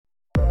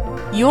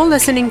You're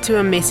listening to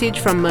a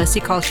message from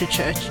Mercy Culture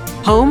Church,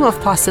 home of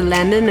Pastor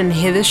Landon and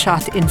Heather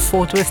Schott in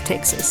Fort Worth,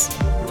 Texas.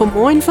 For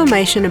more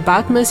information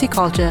about Mercy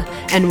Culture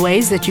and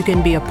ways that you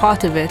can be a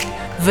part of it,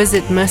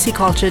 visit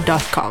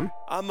mercyculture.com.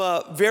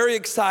 I'm very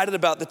excited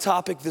about the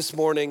topic this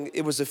morning.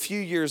 It was a few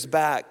years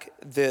back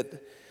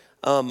that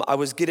I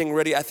was getting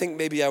ready. I think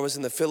maybe I was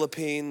in the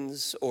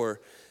Philippines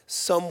or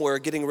somewhere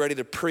getting ready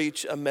to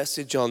preach a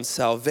message on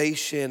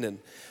salvation and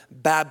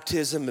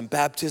baptism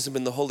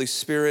in the Holy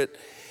Spirit.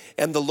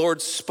 And the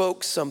Lord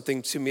spoke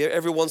something to me.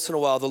 Every once in a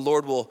while, the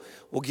Lord will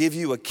give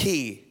you a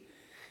key,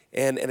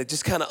 and it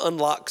just kind of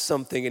unlocks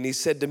something. And he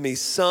said to me,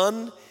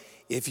 son,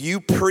 if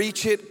you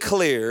preach it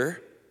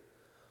clear,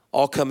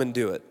 I'll come and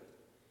do it.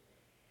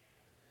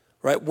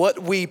 Right?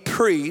 What we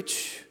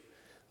preach,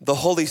 the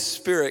Holy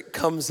Spirit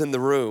comes in the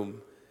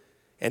room,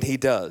 and he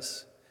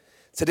does.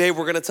 Today,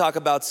 we're going to talk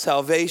about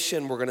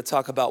salvation. We're going to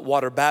talk about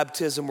water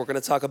baptism. We're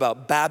going to talk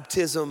about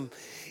baptism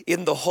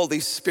in the Holy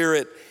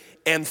Spirit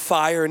and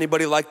fire.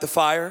 Anybody like the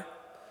fire?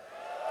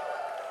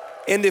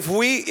 And if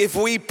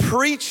we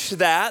preach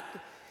that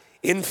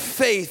in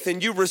faith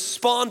and you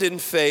respond in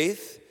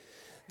faith,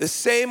 the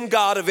same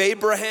God of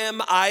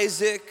Abraham,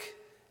 Isaac,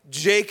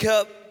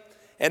 Jacob,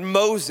 and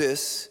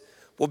Moses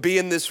will be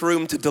in this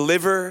room to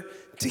deliver,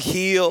 to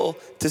heal,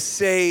 to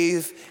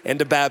save, and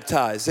to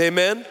baptize.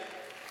 Amen?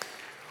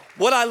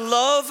 What I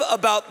love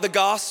about the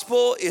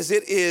gospel is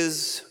it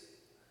is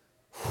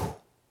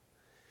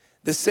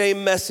the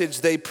same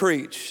message they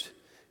preached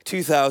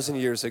 2,000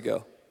 years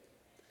ago.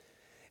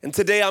 And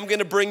today I'm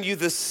gonna bring you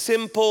the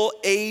simple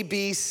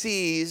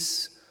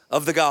ABCs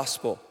of the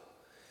gospel.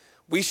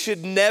 We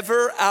should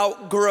never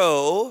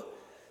outgrow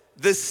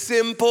the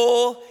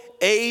simple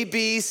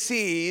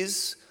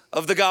ABCs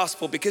of the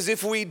gospel, because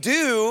if we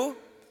do,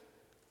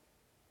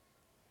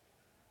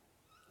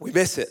 we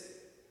miss it.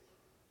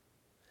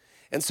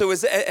 And so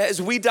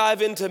as we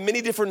dive into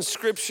many different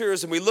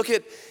scriptures and we look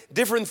at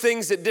different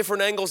things at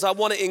different angles, I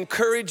want to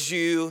encourage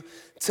you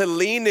to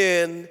lean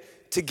in,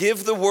 to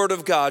give the word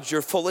of God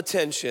your full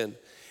attention.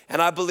 And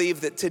I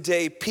believe that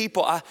today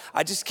people,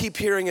 I just keep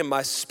hearing in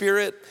my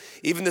spirit,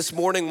 even this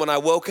morning when I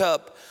woke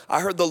up,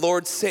 I heard the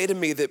Lord say to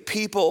me that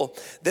people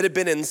that have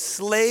been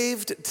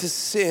enslaved to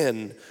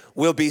sin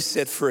will be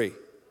set free.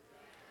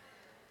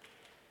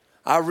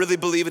 I really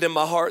believe it in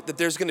my heart that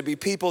there's going to be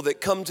people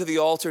that come to the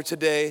altar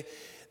today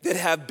that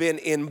have been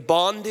in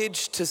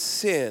bondage to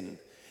sin,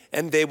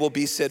 and they will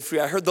be set free.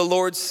 I heard the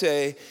Lord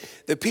say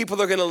that people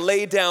are gonna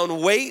lay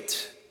down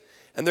weight,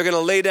 and they're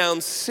gonna lay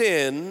down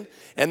sin,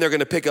 and they're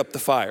gonna pick up the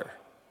fire.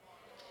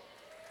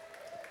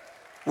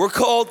 We're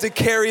called to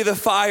carry the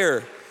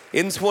fire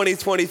in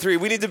 2023.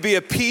 We need to be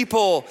a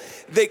people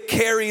that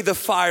carry the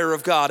fire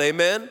of God,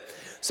 amen?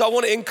 So I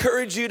wanna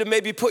encourage you to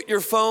maybe put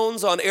your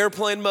phones on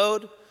airplane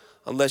mode,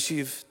 unless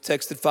you've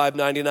texted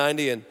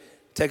 59090 and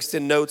text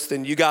in notes,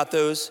 then you got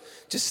those.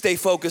 Just stay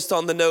focused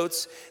on the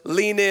notes.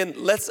 Lean in.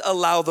 Let's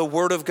allow the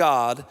word of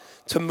God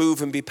to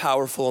move and be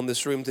powerful in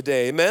this room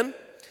today. Amen?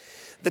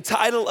 The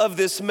title of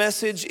this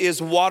message is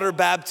Water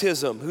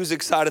Baptism. Who's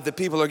excited that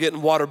people are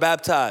getting water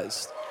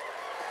baptized?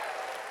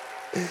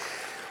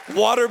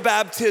 Water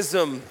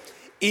baptism,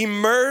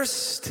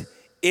 immersed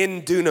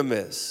in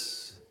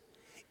Dunamis.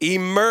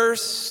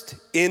 Immersed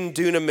in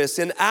Dunamis.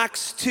 In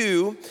Acts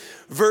 2,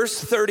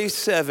 verse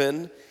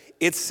 37,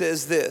 it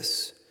says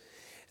this.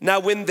 Now,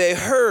 when they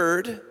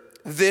heard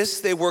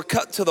this, they were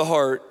cut to the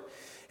heart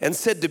and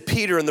said to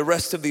Peter and the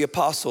rest of the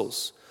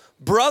apostles,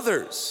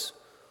 brothers,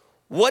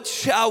 what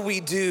shall we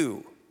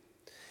do?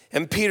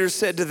 And Peter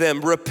said to them,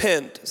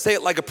 repent. Say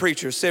it like a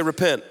preacher. Say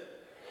repent.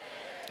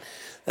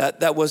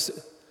 That was,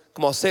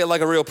 come on, say it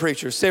like a real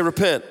preacher. Say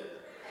repent.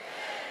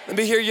 Let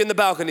me hear you in the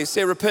balcony.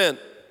 Say repent.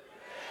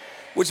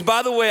 Which,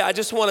 by the way, I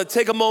just want to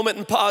take a moment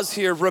and pause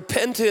here.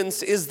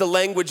 Repentance is the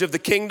language of the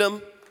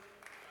kingdom.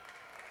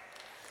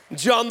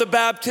 John the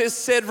Baptist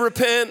said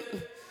repent.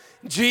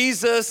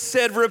 Jesus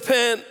said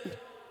repent.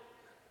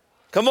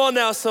 Come on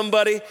now,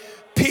 somebody.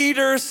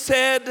 Peter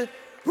said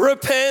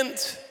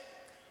repent,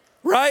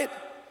 right?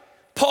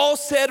 Paul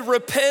said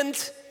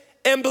repent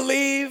and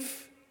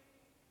believe.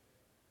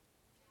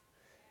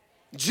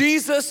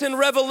 Jesus in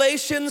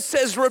Revelation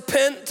says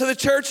repent to the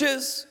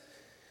churches.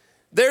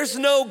 There's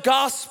no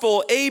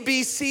gospel,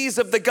 ABCs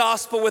of the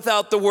gospel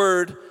without the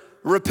word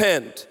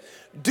repent.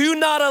 Do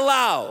not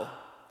allow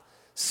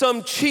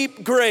some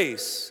cheap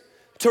grace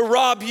to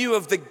rob you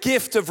of the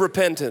gift of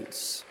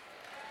repentance.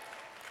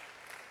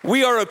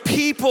 We are a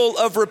people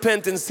of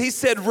repentance. He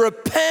said,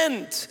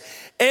 repent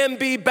and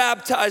be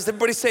baptized.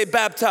 Everybody say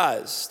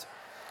baptized.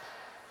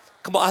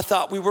 Come on, I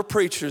thought we were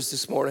preachers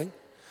this morning.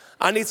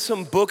 I need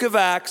some Book of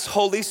Acts,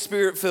 Holy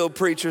Spirit-filled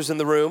preachers in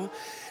the room.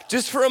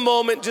 Just for a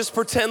moment, just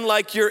pretend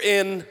like you're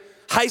in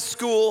high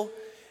school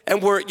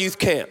and we're at youth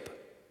camp.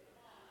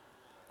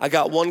 I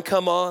got one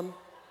come on.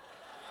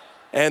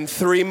 And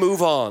 3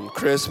 move on.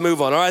 Chris,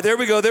 move on. All right, there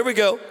we go.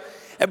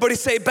 Everybody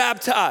say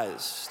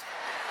baptized.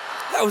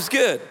 That was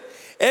good.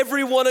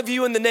 Every one of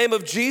you in the name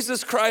of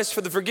Jesus Christ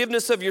for the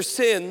forgiveness of your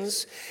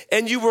sins,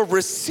 and you will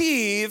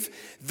receive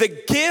the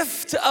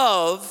gift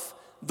of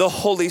the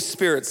Holy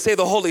Spirit. Say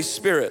the Holy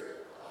Spirit.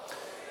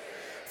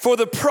 For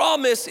the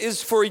promise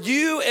is for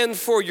you and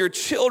for your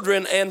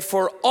children and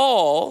for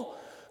all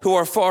who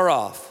are far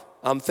off.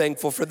 I'm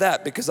thankful for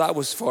that because I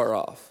was far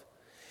off.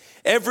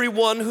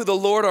 Everyone who the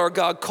Lord our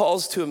God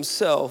calls to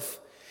himself.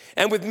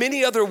 And with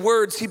many other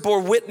words, he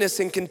bore witness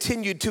and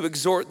continued to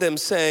exhort them,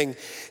 saying,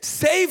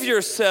 save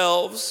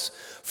yourselves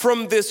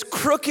from this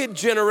crooked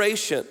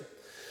generation.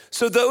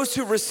 So those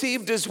who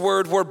received his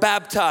word were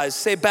baptized.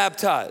 Say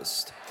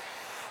baptized.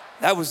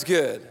 That was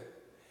good.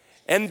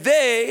 And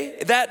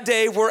they, that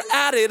day, were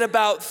added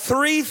about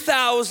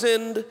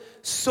 3,000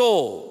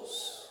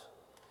 souls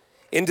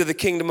into the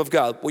kingdom of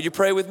God. Will you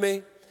pray with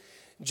me?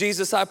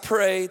 Jesus, I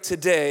pray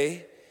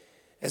today,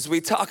 as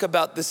we talk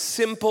about the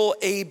simple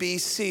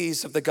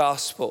ABCs of the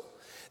gospel,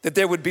 that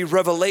there would be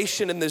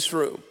revelation in this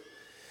room,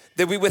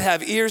 that we would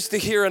have ears to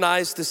hear and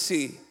eyes to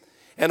see,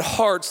 and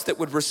hearts that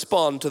would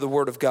respond to the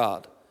word of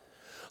God.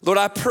 Lord,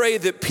 I pray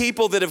that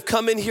people that have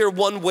come in here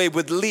one way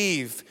would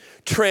leave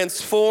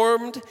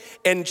transformed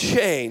and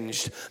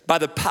changed by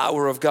the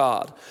power of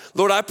God.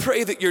 Lord, I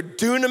pray that your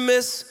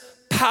dunamis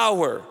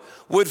power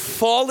would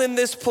fall in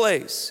this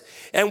place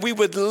and we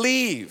would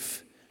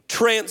leave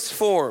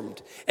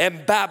transformed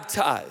and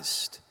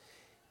baptized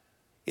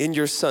in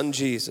your son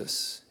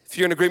Jesus. If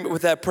you're in agreement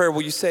with that prayer,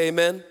 will you say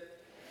amen?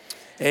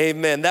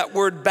 Amen. That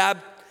word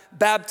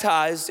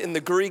baptized in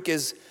the Greek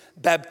is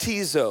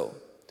baptizo.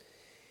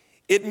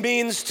 It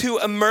means to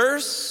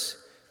immerse,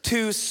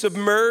 to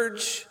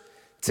submerge,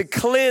 to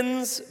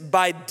cleanse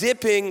by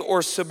dipping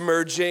or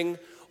submerging,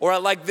 or I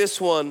like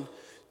this one,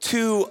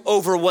 to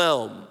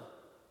overwhelm.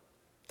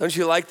 Don't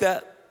you like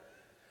that?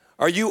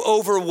 Are you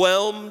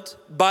overwhelmed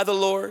by the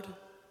Lord?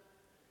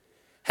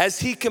 Has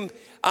he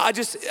I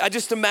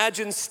just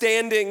imagine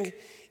standing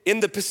in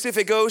the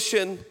Pacific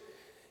Ocean.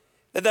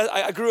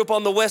 I grew up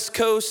on the West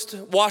Coast,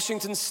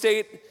 Washington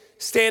State,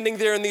 standing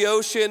there in the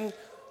ocean.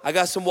 I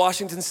got some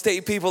Washington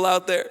State people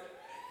out there.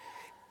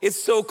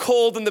 It's so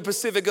cold in the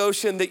Pacific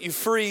Ocean that you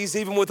freeze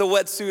even with a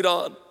wetsuit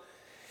on.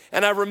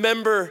 And I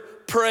remember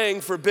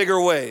praying for bigger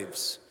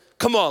waves.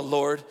 Come on,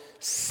 Lord,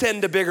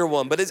 send a bigger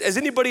one. But has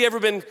anybody ever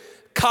been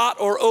caught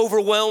or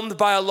overwhelmed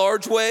by a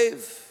large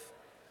wave?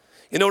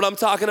 You know what I'm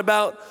talking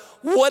about?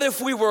 What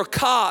if we were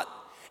caught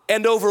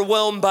and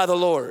overwhelmed by the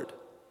Lord?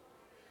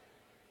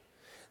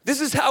 This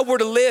is how we're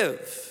to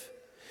live.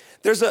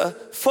 There's a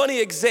funny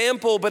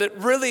example, but it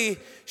really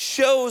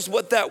shows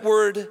what that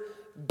word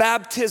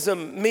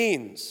baptism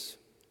means.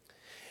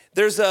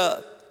 There's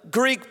a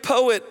Greek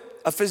poet,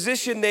 a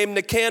physician named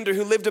Nicander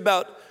who lived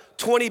about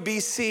 20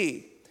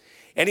 BC,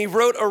 and he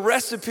wrote a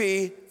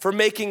recipe for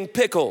making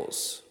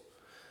pickles.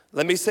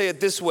 Let me say it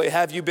this way,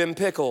 have you been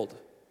pickled?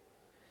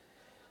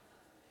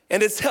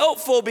 And it's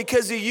helpful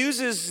because he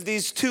uses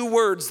these two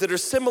words that are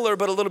similar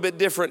but a little bit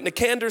different.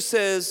 Nicander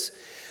says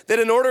that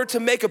in order to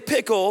make a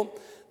pickle,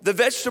 the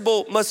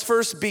vegetable must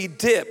first be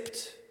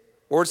dipped,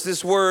 or it's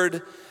this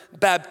word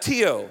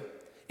baptio,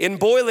 in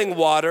boiling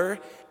water,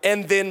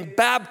 and then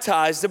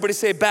baptized, everybody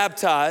say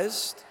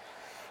baptized,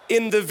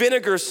 in the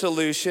vinegar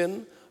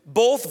solution.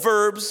 Both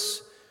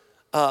verbs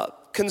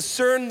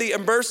concern the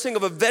immersing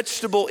of a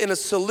vegetable in a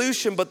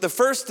solution, but the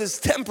first is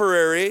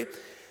temporary.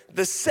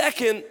 The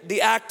second,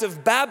 the act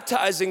of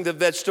baptizing the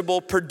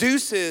vegetable,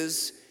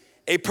 produces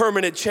a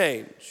permanent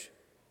change.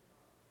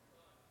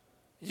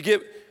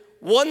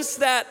 Once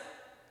that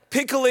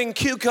pickling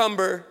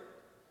cucumber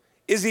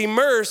is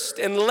immersed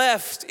and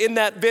left in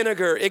that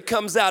vinegar, it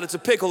comes out. It's a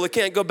pickle. It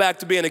can't go back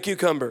to being a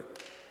cucumber.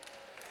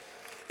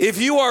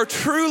 If you are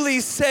truly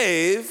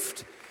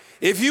saved,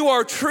 if you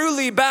are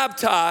truly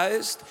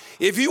baptized,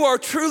 if you are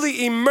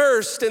truly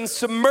immersed and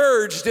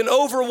submerged and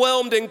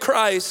overwhelmed in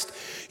Christ,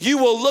 you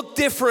will look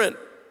different.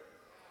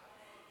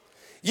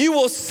 You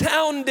will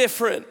sound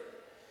different.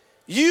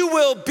 You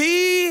will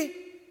be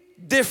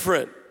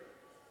different.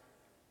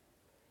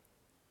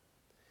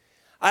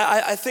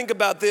 I think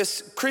about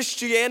this.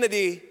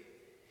 Christianity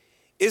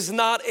is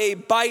not a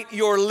bite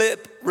your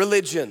lip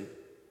religion.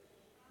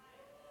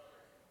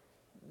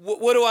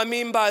 What do I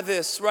mean by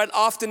this, right?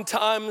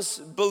 Oftentimes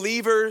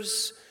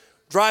believers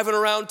driving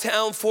around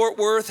town, Fort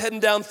Worth, heading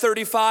down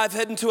 35,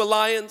 heading to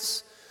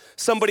Alliance,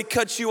 somebody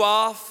cuts you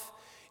off.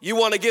 You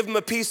want to give them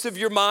a piece of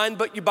your mind,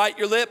 but you bite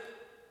your lip.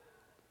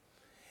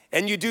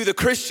 And you do the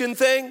Christian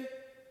thing.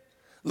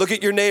 Look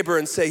at your neighbor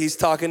and say, he's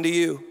talking to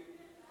you.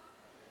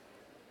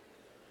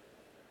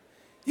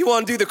 You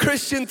want to do the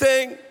Christian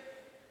thing,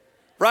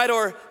 right?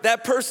 Or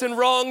that person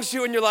wrongs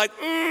you and you're like,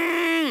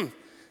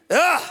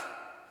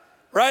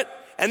 right?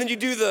 And then you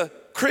do the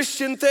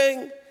Christian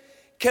thing.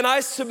 Can I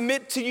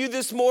submit to you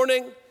this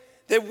morning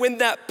that when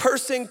that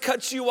person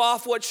cuts you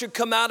off, what should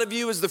come out of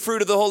you is the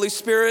fruit of the Holy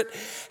Spirit?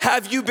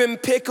 Have you been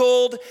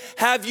pickled?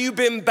 Have you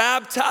been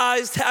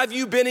baptized? Have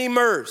you been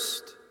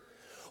immersed?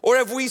 Or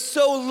have we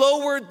so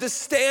lowered the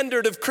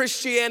standard of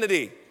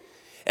Christianity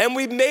and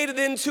we've made it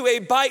into a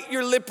bite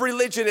your lip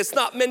religion? It's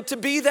not meant to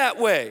be that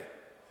way.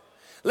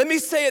 Let me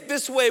say it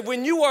this way.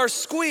 When you are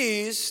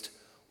squeezed,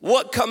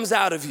 what comes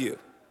out of you?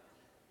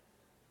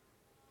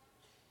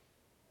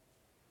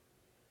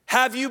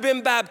 Have you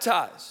been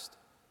baptized?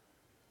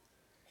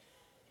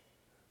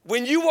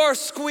 When you are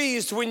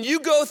squeezed, when you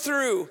go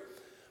through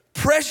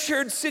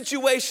pressured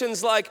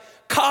situations like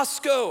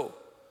Costco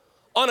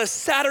on a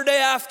Saturday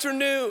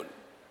afternoon,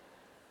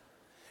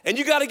 and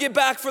you gotta get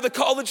back for the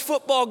college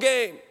football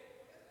game,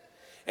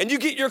 and you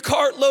get your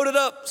cart loaded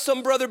up,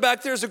 some brother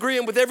back there is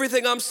agreeing with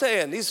everything I'm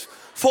saying. He's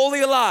fully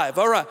alive.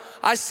 All right,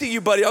 I see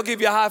you, buddy. I'll give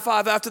you a high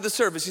five after the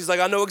service. He's like,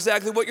 I know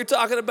exactly what you're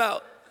talking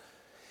about.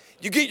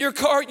 You get your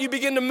cart, you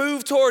begin to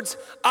move towards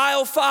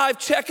aisle 5,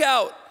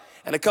 checkout,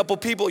 and a couple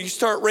people, you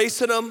start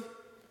racing them,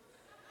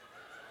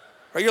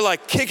 or you're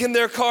like kicking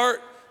their cart,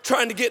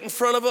 trying to get in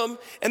front of them,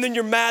 and then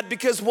you're mad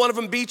because one of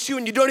them beats you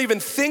and you don't even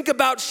think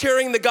about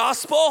sharing the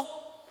gospel.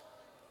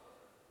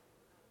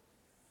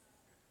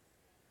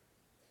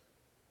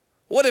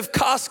 What if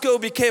Costco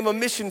became a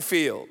mission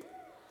field?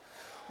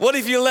 What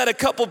if you let a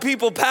couple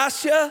people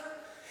pass you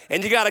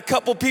and you got a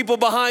couple people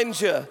behind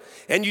you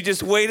and you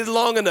just waited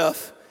long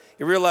enough?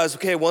 You realize,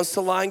 okay, once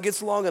the line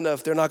gets long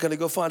enough, they're not gonna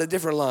go find a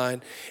different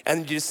line.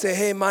 And you just say,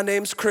 hey, my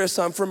name's Chris,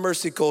 I'm from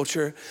Mercy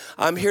Culture.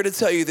 I'm here to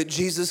tell you that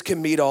Jesus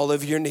can meet all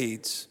of your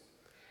needs.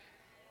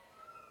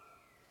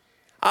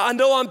 I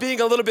know I'm being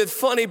a little bit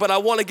funny, but I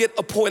wanna get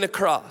a point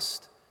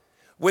across.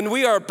 When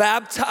we are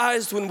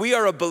baptized, when we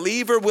are a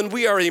believer, when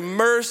we are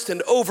immersed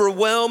and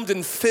overwhelmed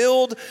and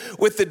filled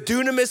with the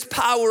dunamis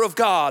power of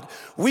God,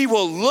 we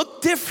will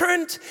look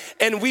different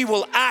and we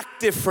will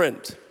act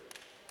different.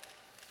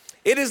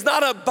 It is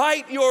not a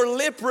bite your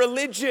lip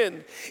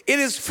religion. It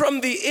is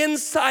from the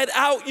inside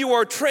out you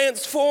are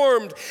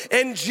transformed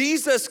and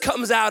Jesus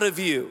comes out of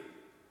you.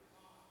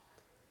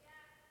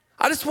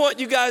 I just want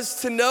you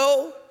guys to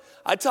know,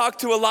 I talk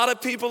to a lot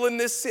of people in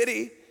this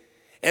city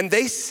and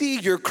they see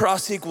your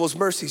cross equals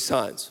mercy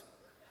signs.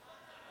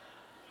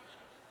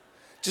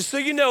 Just so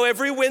you know,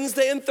 every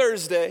Wednesday and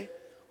Thursday,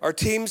 our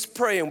teams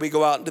pray and we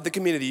go out into the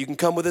community. You can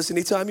come with us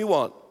anytime you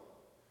want.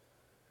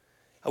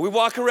 And we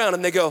walk around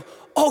and they go,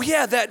 oh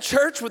yeah, that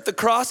church with the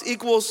cross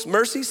equals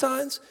mercy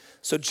signs.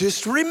 So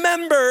just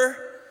remember,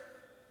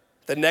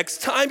 the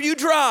next time you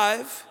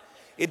drive,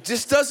 it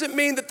just doesn't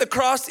mean that the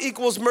cross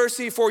equals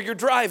mercy for your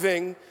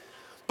driving,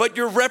 but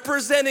you're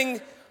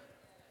representing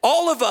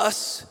all of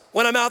us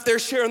when I'm out there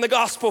sharing the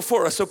gospel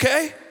for us,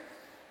 okay?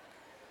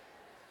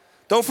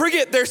 Don't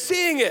forget, they're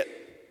seeing it.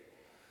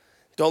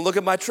 Don't look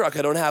at my truck,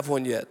 I don't have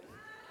one yet.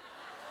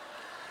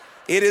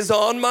 It is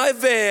on my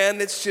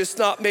van, it's just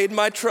not made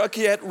my truck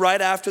yet.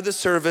 Right after the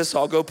service,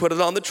 I'll go put it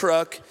on the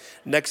truck.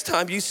 Next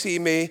time you see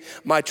me,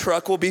 my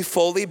truck will be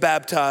fully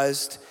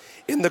baptized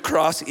in the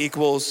cross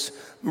equals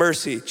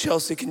mercy.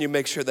 Chelsea, can you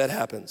make sure that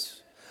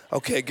happens?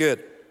 Okay,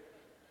 good.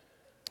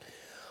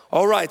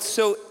 All right,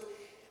 so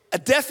a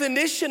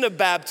definition of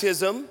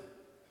baptism,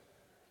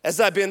 as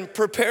I've been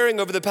preparing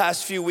over the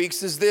past few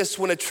weeks, is this: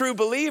 when a true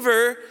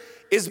believer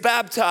is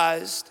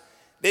baptized,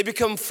 they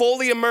become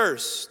fully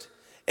immersed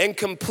and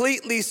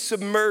completely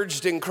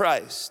submerged in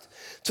Christ,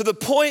 to the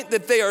point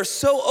that they are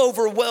so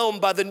overwhelmed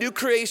by the new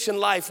creation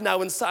life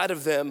now inside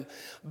of them,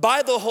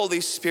 by the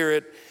Holy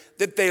Spirit,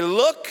 that they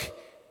look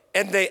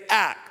and they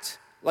act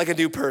like a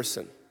new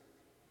person.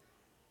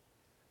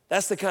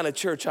 That's the kind of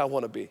church I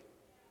want to be.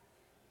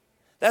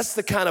 That's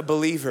the kind of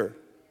believer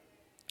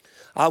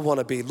I want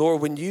to be.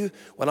 Lord,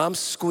 when I'm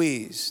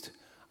squeezed,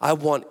 I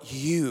want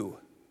you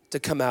to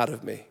come out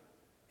of me.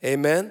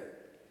 Amen?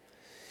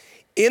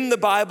 In the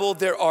Bible,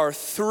 there are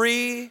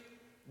 3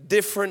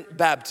 different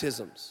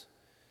baptisms.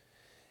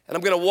 And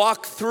I'm gonna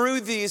walk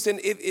through these, and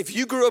if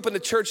you grew up in a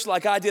church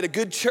like I did, a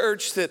good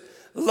church that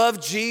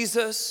loved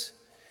Jesus,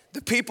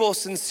 the people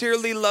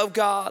sincerely loved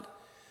God,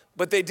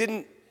 but they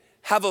didn't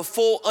have a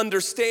full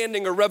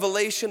understanding or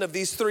revelation of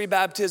these 3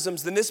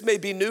 baptisms, then this may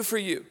be new for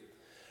you.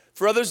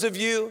 For others of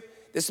you,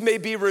 this may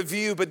be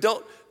review, but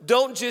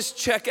don't just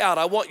check out.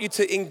 I want you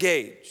to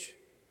engage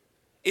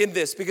in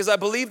this, because I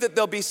believe that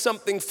there'll be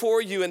something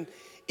for you. And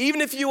even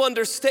if you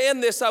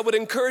understand this, I would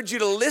encourage you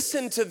to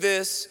listen to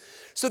this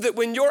so that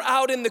when you're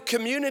out in the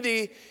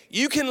community,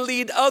 you can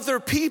lead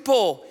other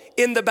people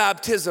in the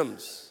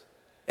baptisms.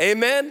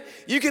 Amen?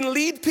 You can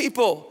lead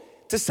people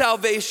to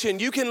salvation.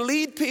 You can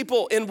lead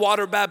people in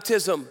water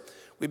baptism.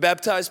 We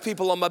baptize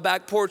people on my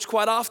back porch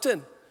quite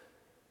often.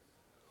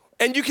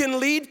 And you can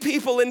lead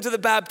people into the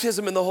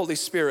baptism in the Holy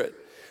Spirit.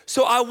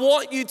 So I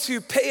want you to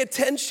pay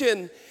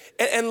attention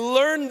and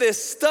learn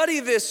this,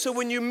 study this, so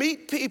when you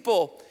meet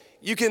people,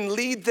 you can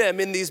lead them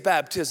in these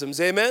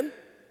baptisms. Amen?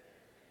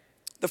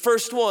 The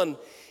first one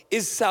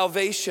is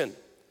salvation.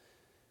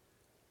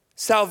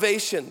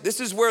 Salvation. This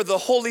is where the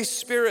Holy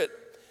Spirit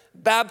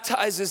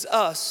baptizes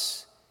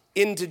us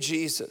into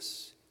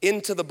Jesus,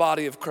 into the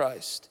body of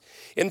Christ.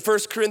 In 1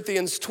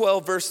 Corinthians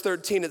 12, verse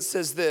 13, it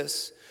says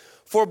this: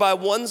 for by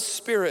one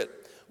Spirit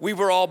we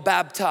were all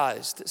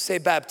baptized, say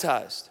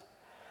baptized,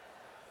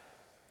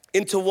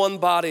 into one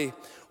body,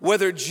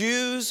 whether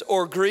Jews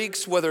or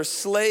Greeks, whether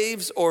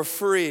slaves or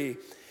free,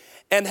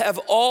 and have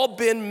all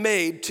been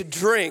made to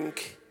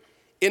drink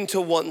into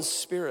one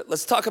Spirit.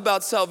 Let's talk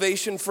about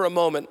salvation for a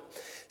moment.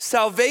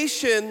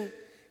 Salvation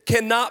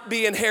cannot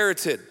be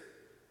inherited.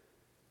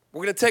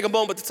 We're going to take a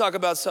moment to talk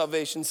about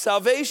salvation.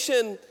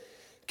 Salvation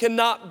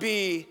cannot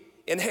be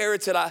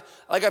inherited.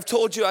 Like I've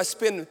told you, I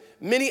spend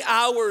many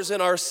hours in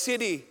our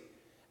city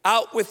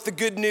out with the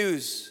good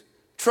news,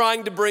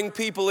 trying to bring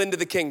people into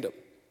the kingdom.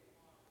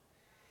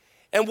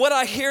 And what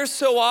I hear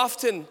so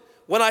often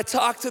when I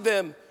talk to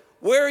them,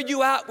 where are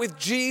you at with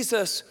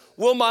Jesus?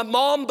 Well, my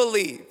mom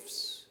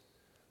believes.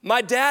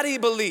 My daddy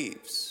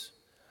believes.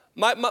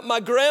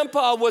 My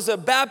grandpa was a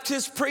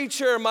Baptist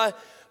preacher. My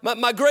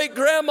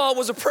great-grandma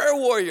was a prayer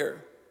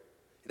warrior.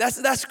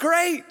 That's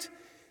great.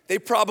 They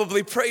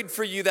probably prayed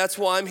for you. That's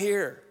why I'm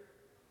here.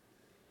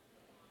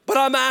 But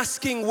I'm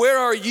asking, where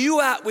are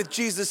you at with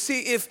Jesus?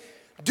 See,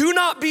 do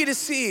not be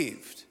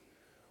deceived.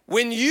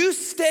 When you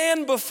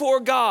stand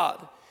before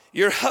God,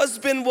 your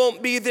husband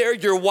won't be there,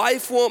 your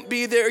wife won't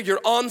be there,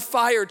 your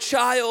on-fire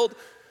child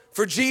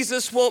for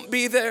Jesus won't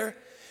be there,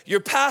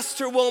 your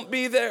pastor won't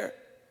be there,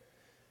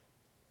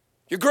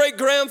 your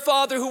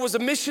great-grandfather who was a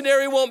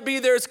missionary won't be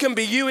there. It's gonna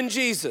be you and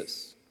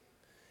Jesus.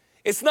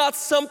 It's not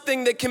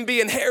something that can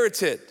be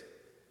inherited.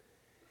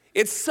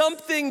 It's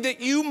something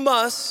that you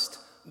must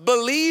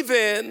believe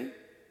in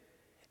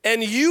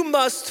and you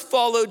must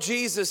follow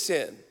Jesus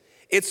in.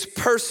 It's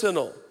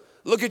personal.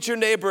 Look at your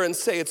neighbor and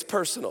say, it's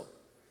personal.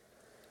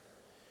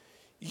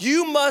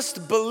 You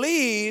must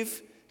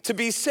believe to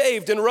be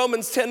saved. In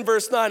Romans 10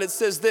 verse 9, it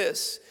says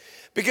this,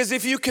 because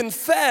if you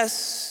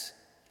confess,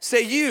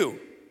 say you.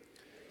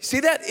 See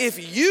that?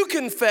 If you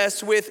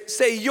confess with,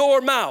 say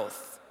your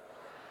mouth,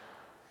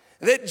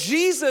 that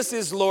Jesus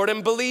is Lord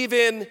and believe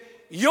in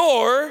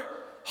your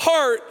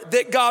heart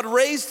that God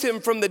raised him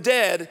from the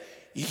dead,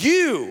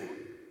 you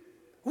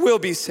will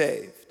be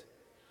saved.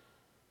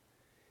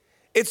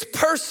 It's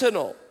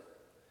personal.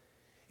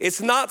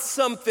 It's not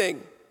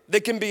something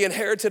that can be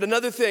inherited.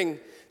 Another thing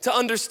to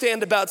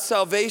understand about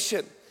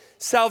salvation,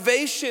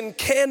 salvation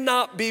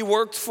cannot be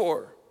worked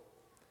for.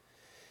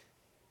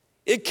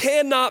 It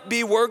cannot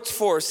be worked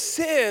for.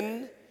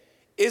 Sin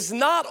is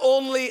not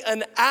only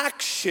an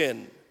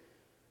action,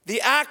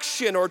 the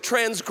action or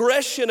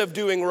transgression of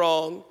doing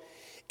wrong,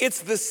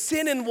 it's the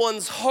sin in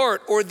one's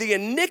heart or the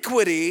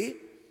iniquity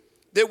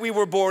that we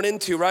were born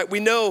into, right? We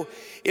know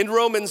in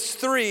Romans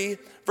 3,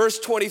 verse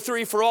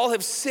 23, for all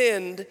have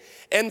sinned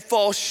and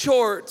fall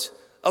short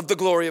of the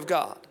glory of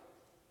God.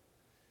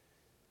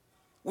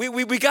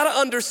 We got to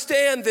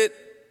understand that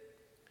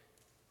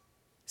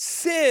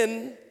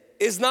sin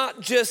is not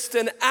just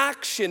an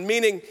action,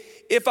 meaning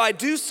if I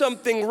do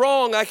something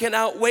wrong, I can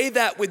outweigh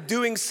that with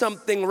doing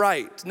something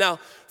right. Now,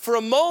 for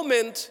a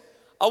moment,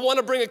 I want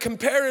to bring a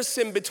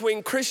comparison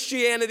between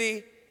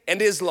Christianity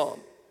and Islam.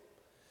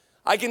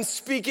 I can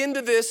speak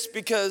into this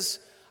because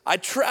I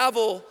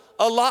travel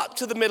a lot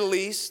to the Middle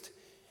East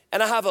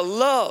and I have a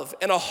love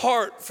and a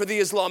heart for the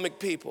Islamic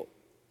people.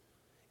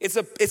 It's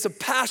a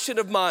passion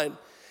of mine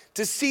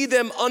to see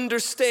them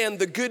understand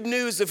the good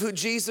news of who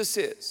Jesus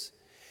is.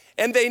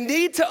 And they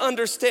need to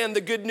understand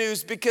the good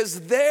news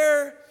because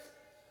their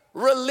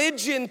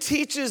religion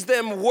teaches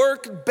them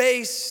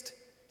work-based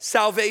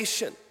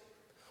salvation.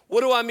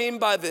 What do I mean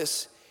by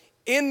this?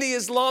 In the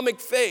Islamic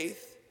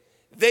faith,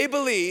 they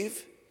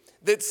believe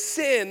that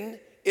sin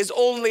is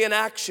only an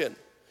action.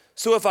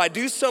 So if I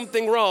do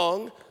something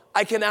wrong,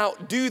 I can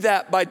outdo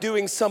that by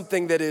doing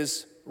something that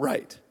is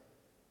right.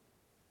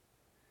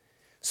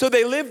 So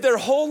they live their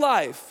whole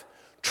life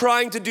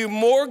trying to do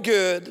more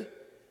good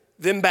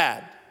than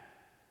bad.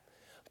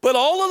 But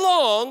all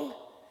along,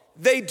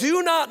 they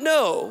do not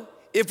know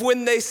if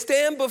when they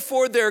stand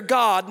before their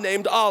God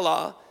named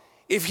Allah,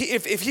 if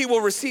he will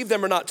receive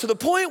them or not, to the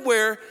point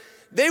where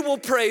they will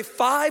pray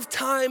 5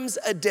 times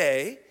a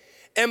day,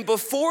 and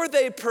before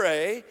they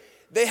pray,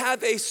 they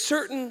have a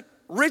certain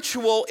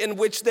ritual in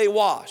which they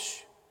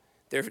wash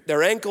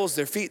their ankles,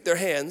 their feet, their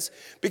hands,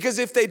 because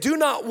if they do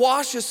not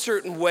wash a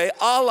certain way,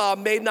 Allah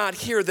may not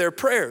hear their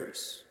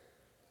prayers.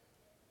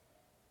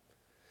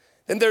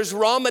 Then there's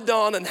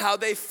Ramadan and how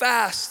they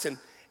fast, and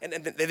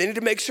they need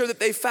to make sure that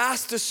they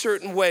fast a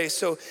certain way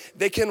so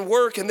they can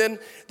work. And then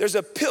there's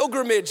a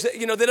pilgrimage that,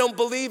 they don't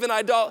believe in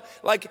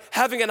like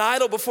having an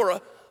idol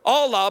before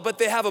Allah, but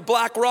they have a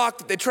black rock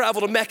that they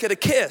travel to Mecca to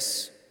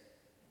kiss.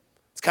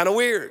 It's kind of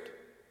weird,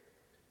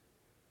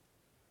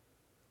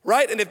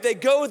 right? And if they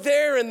go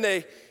there and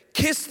they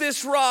kiss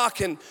this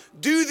rock and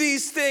do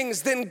these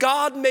things, then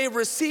God may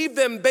receive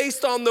them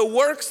based on the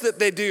works that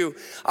they do.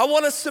 I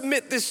want to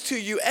submit this to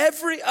you.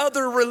 Every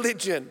other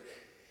religion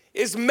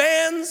is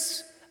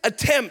man's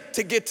attempt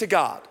to get to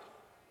God.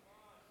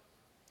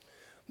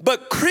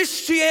 But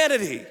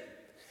Christianity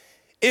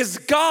is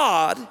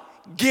God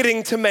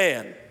getting to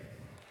man.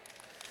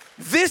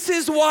 This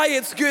is why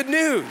it's good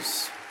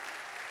news.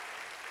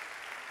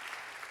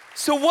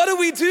 So what do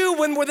we do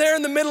when we're there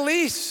in the Middle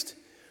East?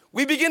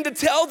 We begin to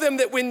tell them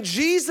that when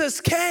Jesus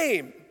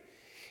came,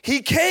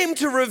 he came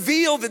to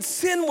reveal that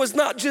sin was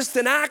not just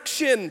an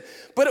action,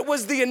 but it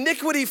was the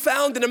iniquity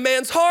found in a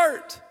man's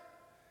heart.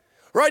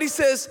 Right? He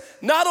says,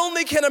 not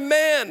only can a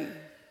man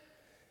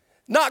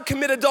not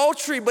commit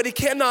adultery, but he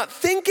cannot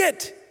think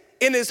it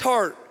in his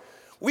heart.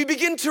 we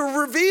begin to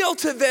reveal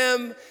to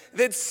them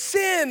that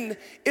sin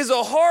is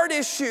a hard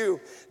issue.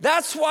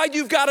 That's why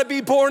you've got to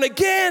be born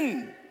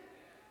again.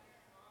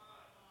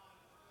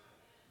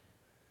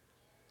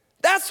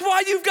 That's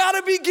why you've got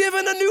to be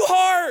given a new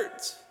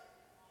heart.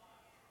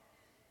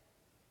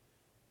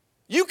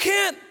 You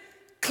can't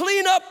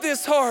clean up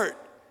this heart.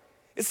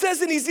 It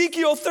says in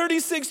Ezekiel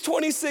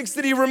 36:26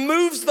 that he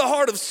removes the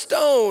heart of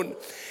stone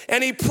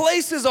and he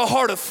places a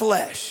heart of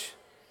flesh.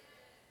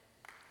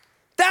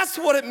 That's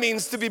what it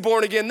means to be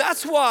born again.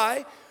 That's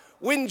why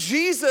when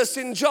Jesus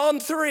in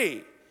John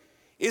 3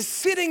 is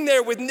sitting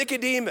there with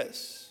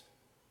Nicodemus,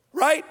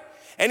 right?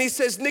 And he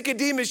says,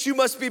 Nicodemus, you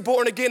must be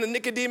born again. And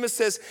Nicodemus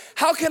says,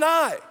 how can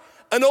I,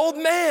 an old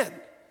man,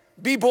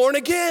 be born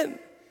again?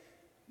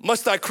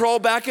 Must I crawl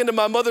back into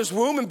my mother's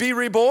womb and be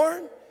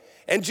reborn?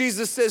 And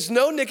Jesus says,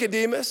 no,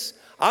 Nicodemus,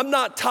 I'm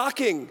not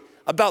talking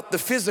about the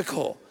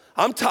physical.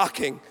 I'm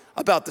talking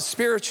about the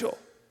spiritual.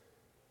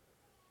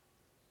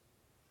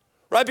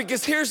 Right?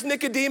 Because here's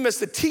Nicodemus,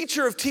 the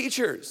teacher of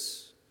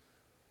teachers,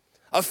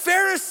 a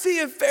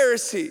Pharisee of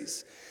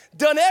Pharisees,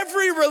 done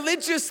every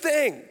religious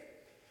thing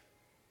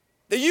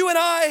that you and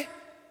I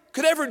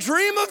could ever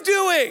dream of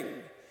doing.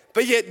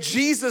 But yet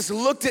Jesus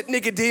looked at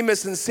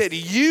Nicodemus and said,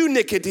 you,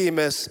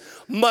 Nicodemus,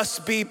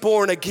 must be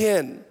born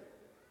again.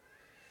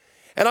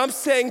 And I'm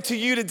saying to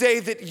you today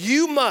that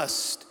you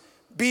must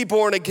be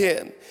born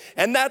again.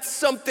 And that's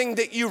something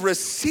that you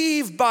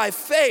receive by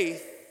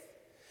faith,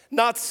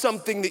 not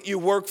something that you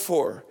work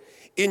for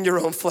in your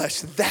own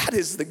flesh. That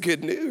is the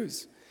good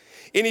news.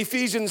 In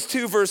Ephesians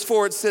 2 verse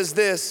 4, it says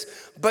this,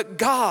 but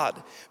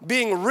God,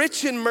 being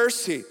rich in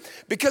mercy,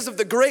 because of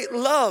the great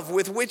love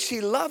with which he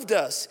loved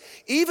us,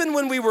 even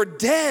when we were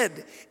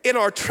dead in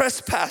our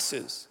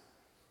trespasses.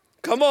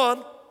 Come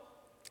on.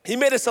 He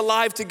made us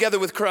alive together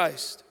with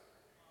Christ.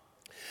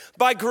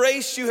 By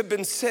grace you have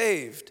been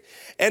saved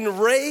and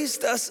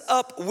raised us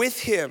up with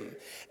him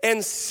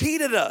and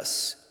seated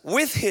us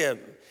with him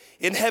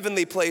in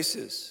heavenly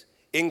places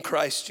in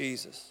Christ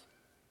Jesus.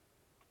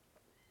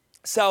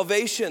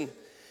 Salvation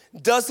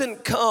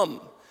doesn't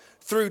come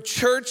through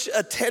church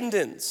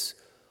attendance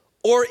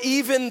or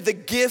even the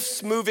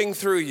gifts moving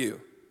through you.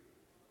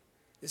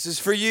 This is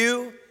for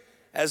you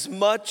as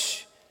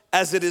much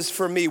as it is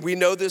for me. We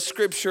know this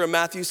scripture in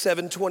Matthew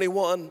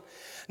 7:21.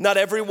 Not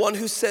everyone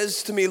who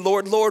says to me,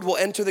 Lord, Lord, will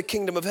enter the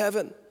kingdom of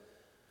heaven,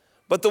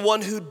 but the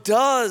one who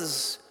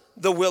does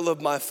the will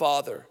of my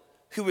Father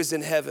who is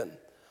in heaven.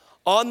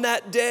 On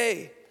that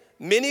day,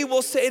 many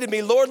will say to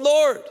me, Lord,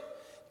 Lord,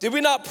 did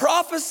we not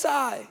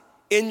prophesy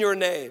in your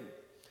name,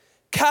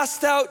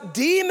 cast out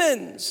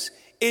demons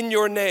in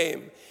your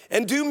name,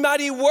 and do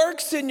mighty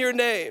works in your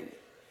name?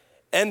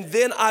 And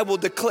then I will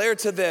declare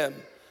to them,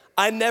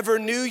 I never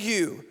knew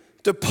you.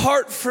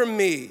 Depart from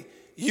me,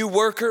 you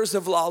workers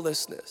of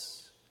lawlessness.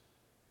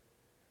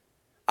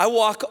 I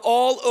walk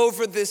all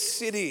over this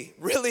city,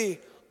 really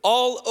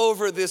all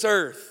over this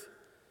earth.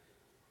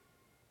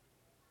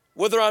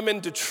 Whether I'm in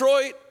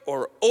Detroit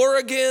or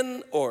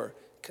Oregon or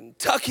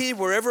Kentucky,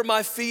 wherever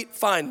my feet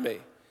find me,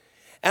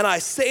 and I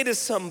say to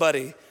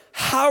somebody,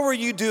 how are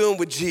you doing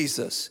with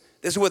Jesus?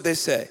 This is what they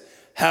say.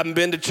 Haven't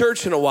been to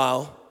church in a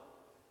while.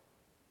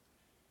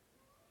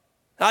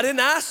 I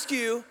didn't ask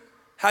you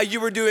how you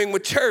were doing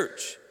with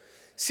church.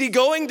 See,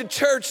 going to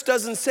church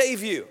doesn't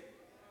save you.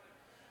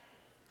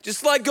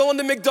 Just like going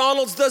to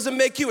McDonald's doesn't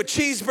make you a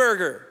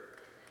cheeseburger.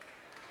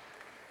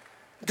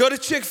 Go to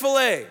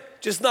Chick-fil-A,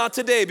 just not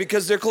today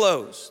because they're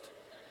closed.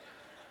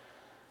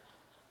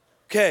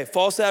 Okay,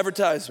 false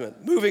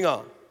advertisement. Moving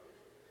on.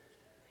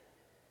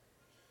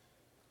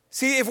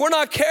 See, if we're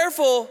not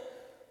careful,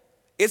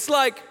 it's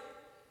like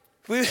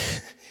we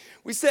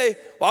say,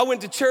 well, I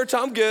went to church,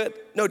 I'm good.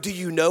 No, do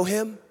you know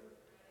him?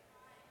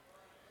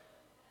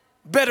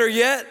 Better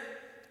yet,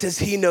 does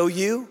he know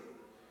you?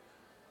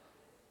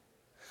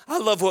 I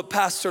love what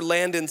Pastor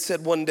Landon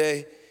said one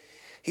day.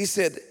 He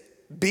said,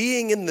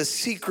 being in the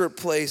secret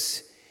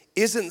place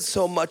isn't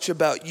so much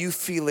about you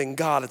feeling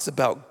God, it's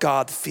about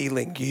God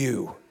feeling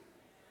you.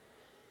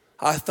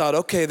 I thought,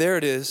 okay, there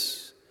it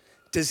is.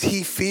 Does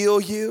he feel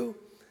you?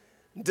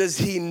 Does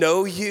he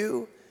know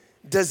you?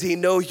 Does he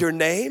know your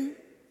name?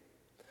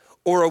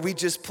 Or are we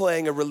just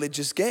playing a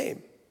religious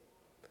game?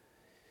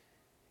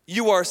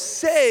 You are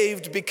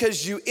saved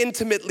because you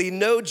intimately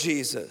know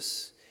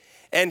Jesus,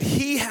 and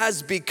he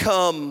has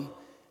become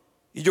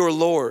your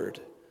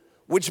Lord,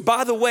 which,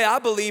 by the way, I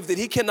believe that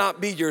he cannot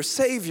be your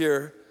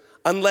Savior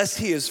unless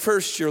he is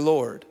first your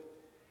Lord.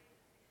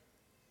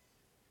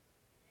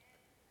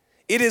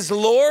 It is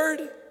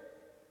Lord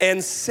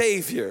and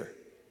Savior.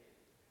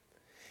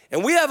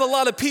 And we have a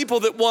lot of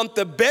people that want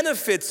the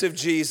benefits of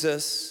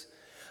Jesus,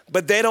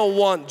 but they don't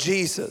want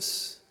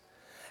Jesus.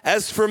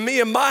 As for me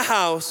and my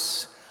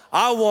house,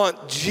 I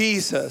want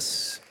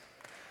Jesus.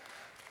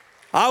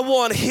 I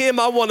want him.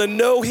 I want to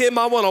know him.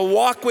 I want to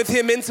walk with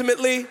him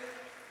intimately.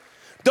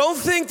 Don't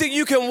think that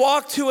you can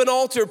walk to an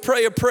altar,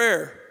 pray a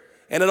prayer,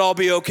 and it'll all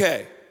be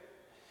okay.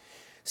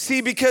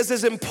 See, because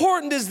as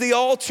important as the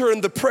altar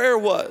and the prayer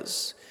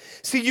was,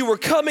 See, you were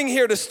coming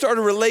here to start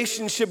a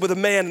relationship with a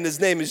man, and his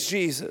name is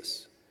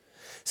Jesus.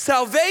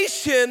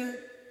 Salvation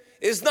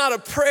is not a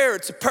prayer,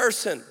 it's a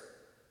person.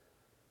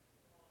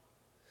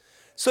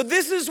 So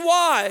this is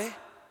why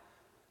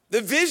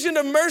the vision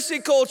of Mercy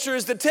Culture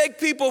is to take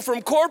people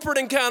from corporate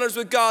encounters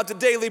with God to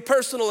daily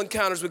personal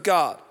encounters with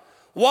God.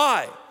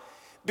 Why?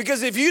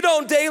 Because if you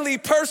don't daily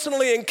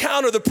personally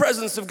encounter the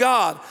presence of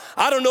God,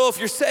 I don't know if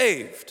you're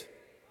saved.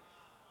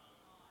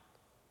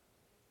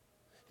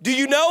 Do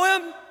you know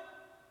him?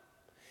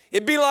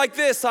 It'd be like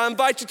this. I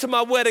invite you to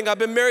my wedding. I've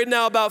been married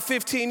now about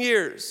 15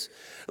 years.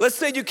 Let's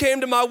say you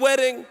came to my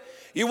wedding.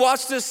 You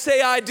watched us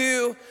say I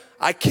do.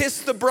 I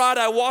kiss the bride.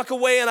 I walk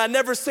away and I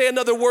never say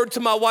another word to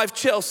my wife,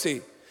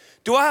 Chelsea.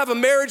 Do I have a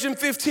marriage in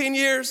 15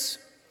 years?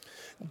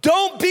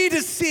 Don't be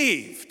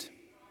deceived,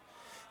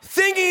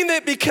 thinking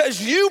that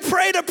because you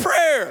prayed a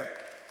prayer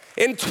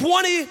in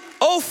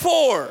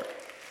 2004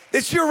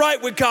 that you're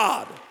right with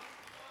God.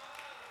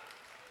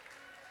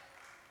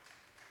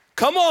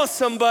 Come on,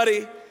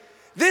 somebody.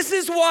 This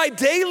is why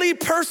daily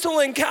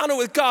personal encounter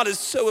with God is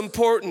so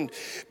important,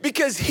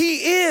 because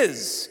he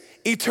is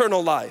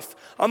eternal life.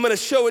 I'm gonna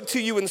show it to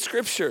you in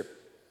scripture.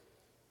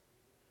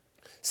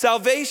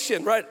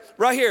 Salvation, right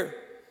here.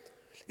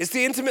 It's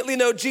to intimately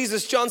know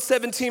Jesus, John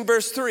 17,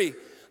 verse 3.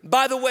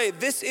 By the way,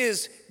 this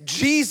is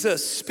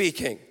Jesus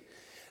speaking.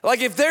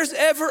 Like if there's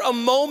ever a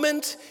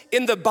moment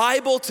in the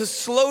Bible to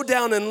slow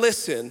down and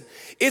listen,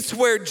 it's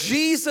where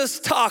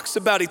Jesus talks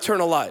about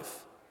eternal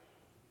life.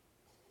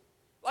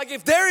 Like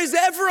if there is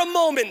ever a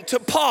moment to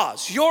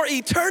pause, your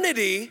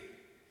eternity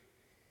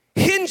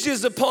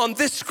hinges upon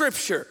this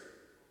scripture.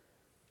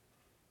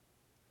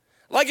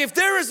 Like if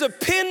there is a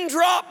pin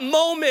drop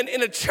moment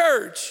in a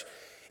church,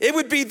 it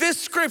would be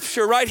this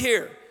scripture right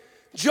here.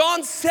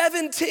 John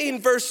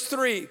 17, verse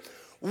 3,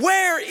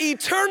 where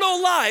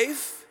eternal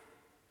life,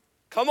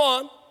 come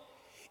on,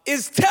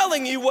 is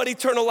telling you what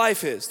eternal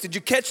life is. Did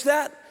you catch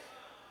that?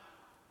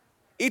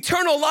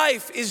 Eternal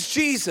life is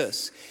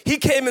Jesus. He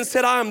came and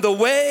said, I am the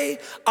way,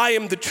 I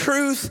am the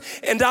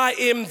truth, and I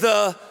am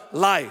the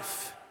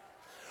life.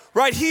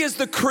 Right? He is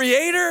the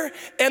creator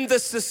and the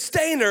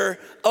sustainer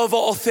of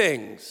all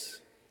things.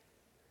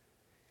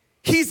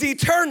 He's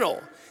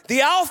eternal,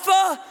 the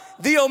Alpha,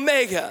 the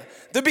Omega,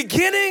 the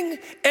beginning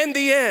and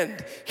the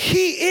end.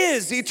 He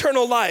is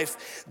eternal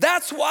life.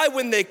 That's why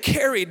when they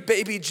carried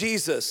baby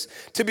Jesus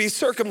to be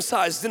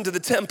circumcised into the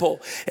temple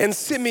and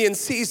Simeon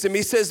sees him,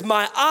 he says,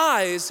 my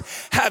eyes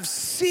have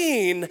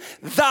seen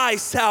thy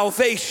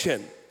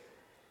salvation.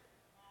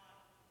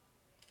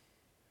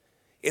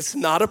 It's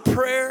not a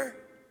prayer.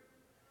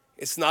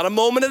 It's not a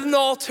moment at an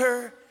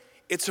altar.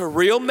 It's a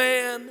real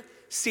man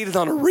seated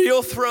on a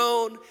real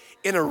throne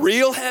in a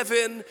real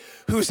heaven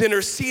who's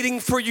interceding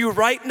for you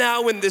right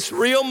now in this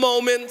real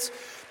moment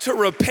to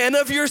repent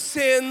of your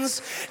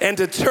sins and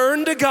to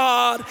turn to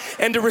God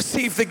and to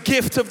receive the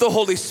gift of the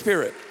Holy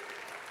Spirit.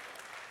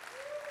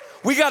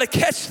 We got to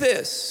catch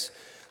this.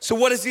 So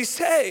what does he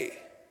say?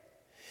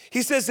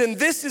 He says, and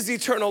this is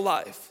eternal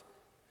life,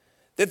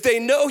 that they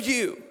know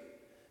you,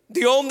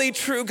 the only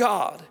true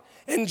God,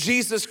 and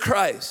Jesus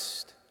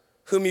Christ,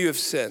 whom you have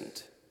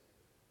sent.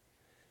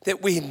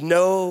 That we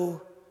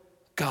know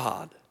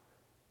God.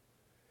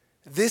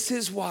 This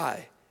is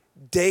why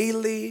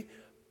daily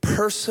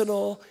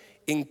personal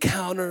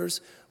encounters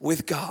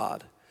with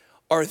God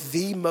are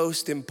the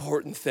most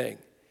important thing.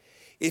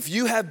 If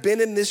you have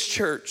been in this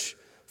church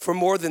for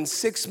more than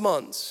 6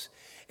 months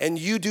and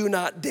you do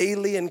not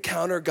daily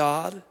encounter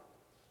God,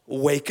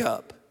 wake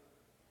up.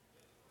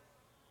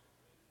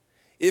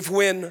 If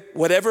when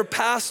whatever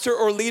pastor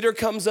or leader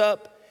comes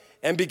up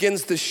and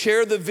begins to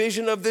share the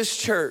vision of this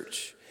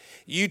church,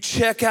 you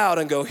check out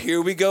and go,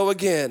 here we go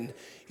again,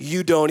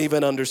 you don't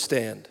even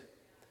understand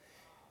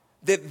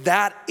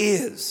that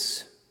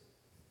is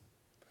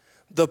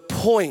the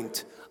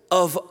point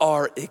of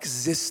our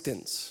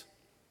existence.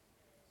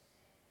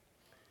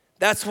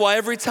 That's why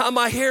every time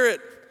I hear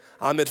it,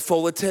 I'm at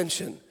full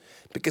attention,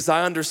 because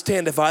I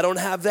understand if I don't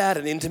have that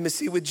in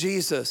intimacy with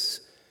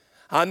Jesus,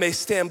 I may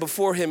stand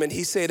before him and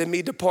he say to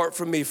me, depart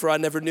from me, for I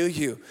never knew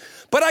you.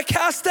 But I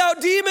cast out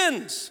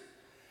demons.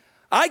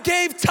 I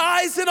gave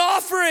tithes and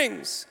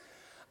offerings.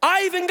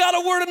 I even got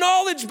a word of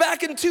knowledge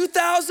back in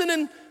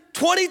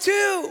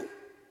 2022.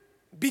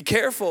 Be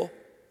careful.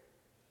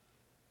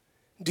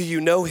 Do you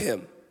know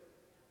him?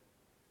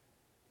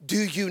 Do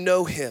you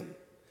know him?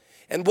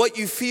 And what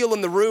you feel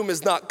in the room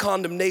is not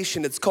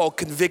condemnation, it's called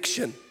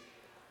conviction.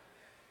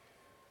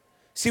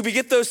 See, we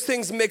get those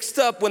things mixed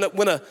up.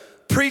 When a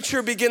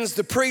preacher begins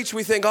to preach,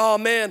 we think, oh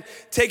man,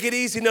 take it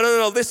easy.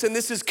 No, listen,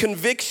 this is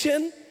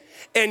conviction,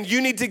 and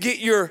you need to get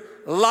your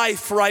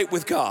life right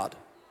with God.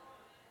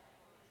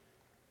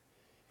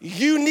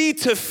 You need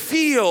to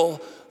feel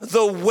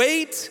the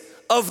weight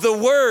of the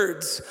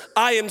words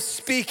I am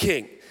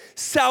speaking.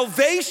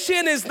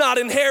 Salvation is not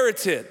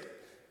inherited.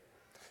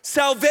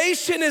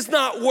 Salvation is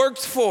not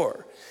worked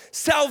for.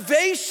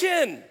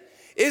 Salvation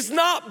is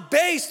not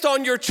based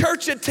on your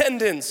church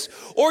attendance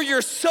or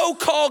your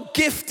so-called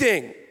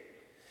gifting.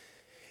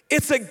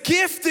 It's a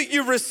gift that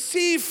you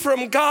receive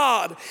from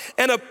God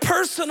and a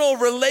personal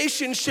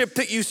relationship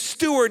that you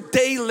steward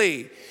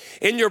daily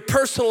in your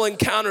personal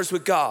encounters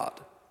with God.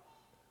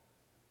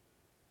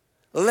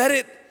 Let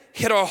it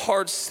hit our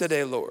hearts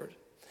today, Lord.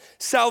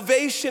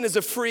 Salvation is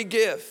a free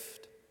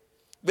gift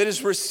that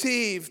is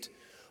received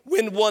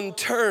when one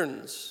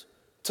turns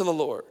to the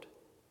Lord.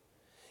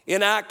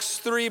 In Acts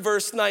 3,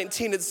 verse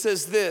 19, it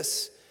says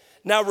this,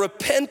 "Now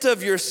repent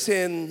of your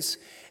sins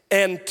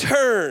and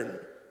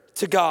turn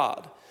to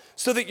God,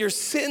 so that your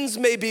sins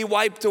may be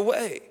wiped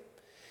away.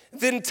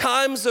 Then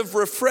times of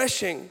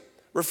refreshment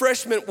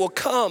will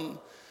come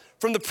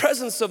from the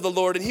presence of the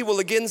Lord, and he will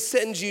again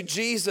send you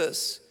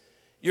Jesus,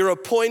 your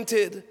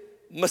appointed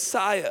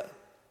Messiah."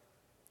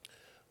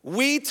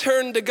 We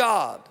turn to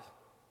God.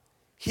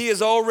 He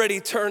has already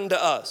turned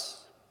to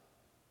us.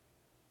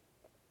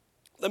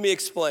 Let me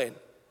explain.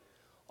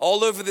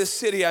 All over this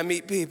city, I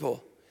meet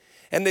people,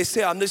 and they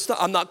say,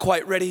 I'm not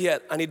quite ready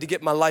yet. I need to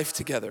get my life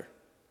together.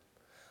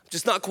 I'm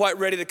just not quite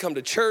ready to come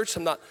to church.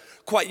 I'm not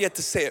quite yet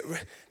to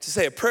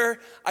say a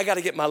prayer. I got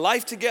to get my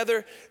life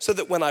together so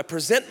that when I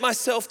present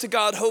myself to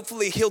God,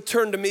 hopefully he'll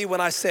turn to me when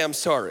I say I'm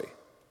sorry.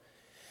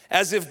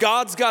 As if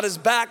God's got his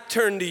back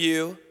turned to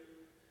you,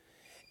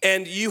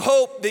 and you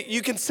hope that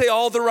you can say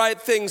all the right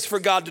things for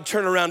God to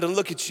turn around and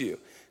look at you.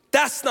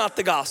 That's not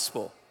the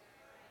gospel.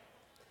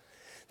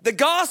 The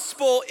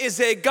gospel is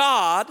a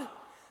God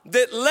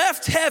that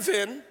left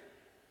heaven,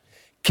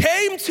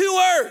 came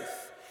to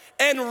earth,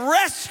 and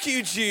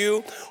rescued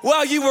you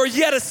while you were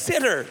yet a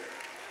sinner.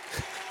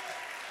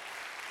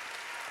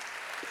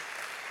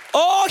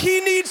 All he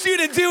needs you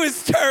to do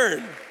is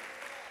turn.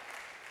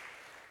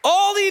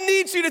 All he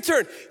needs you to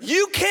turn.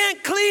 You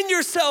can't clean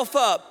yourself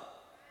up.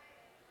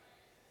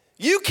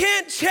 You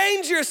can't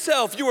change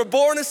yourself. You were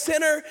born a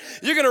sinner.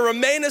 You're gonna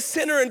remain a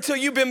sinner until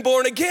you've been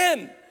born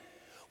again.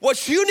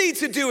 What you need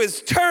to do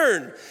is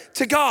turn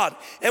to God.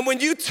 And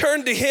when you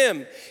turn to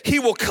him, he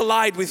will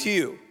collide with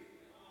you.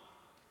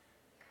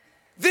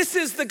 This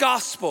is the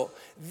gospel.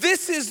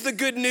 This is the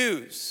good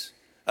news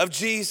of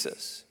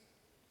Jesus.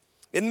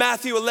 In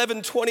Matthew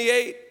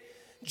 11:28,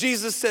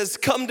 Jesus says,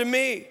 "Come to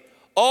me,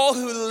 all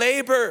who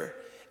labor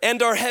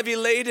and are heavy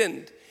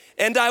laden,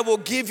 and I will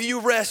give you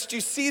rest."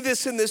 You see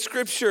this in the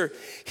scripture.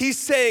 He's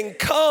saying,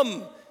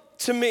 come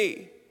to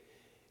me.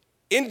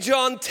 In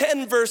John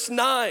 10, verse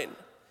 9,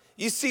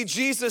 you see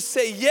Jesus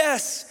say,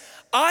 "Yes,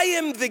 I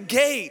am the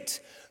gate.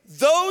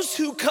 Those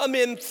who come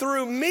in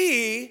through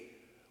me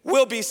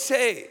will be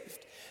saved.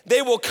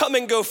 They will come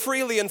and go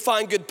freely and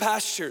find good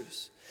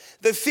pastures."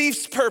 The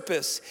thief's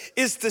purpose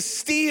is to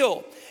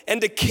steal and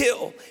to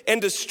kill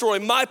and destroy.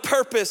 My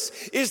purpose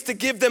is to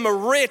give them a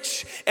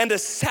rich and a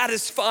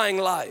satisfying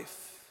life.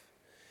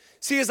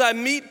 See, as I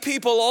meet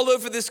people all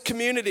over this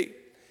community,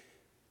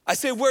 I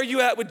say, "Where are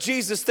you at with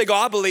Jesus?" They go,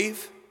 I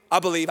believe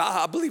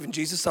in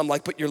Jesus." I'm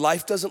like, "But your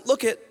life doesn't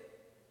look it.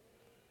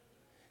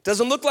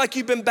 Doesn't look like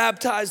you've been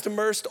baptized,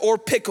 immersed, or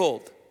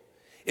pickled.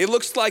 It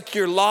looks like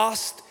you're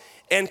lost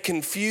and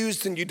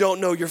confused and you don't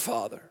know your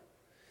Father."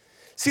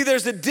 See,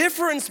 there's a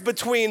difference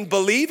between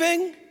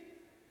believing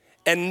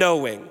and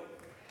knowing.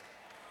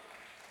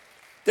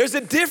 There's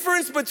a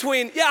difference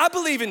between, I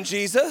believe in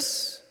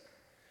Jesus.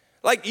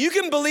 Like, you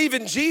can believe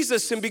in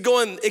Jesus and be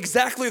going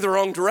exactly the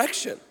wrong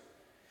direction.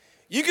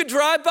 You could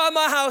drive by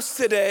my house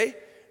today,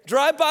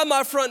 drive by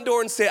my front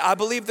door and say, "I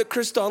believe that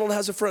Chris Donald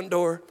has a front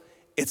door.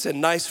 It's a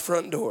nice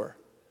front door."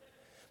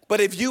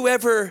 But if you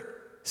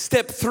ever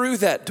stepped through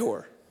that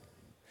door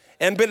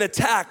and been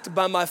attacked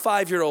by my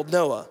 5-year-old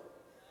Noah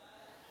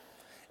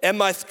and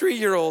my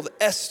 3-year-old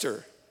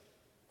Esther,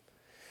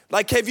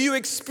 like, have you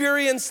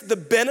experienced the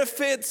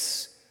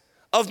benefits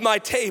of my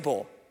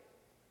table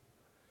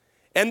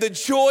and the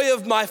joy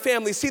of my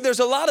family? See, there's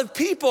a lot of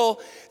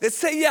people that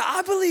say,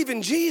 I believe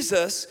in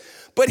Jesus,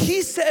 but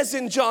he says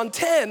in John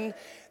 10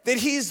 that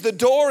he's the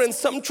door. In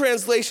some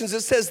translations,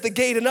 it says the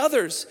gate in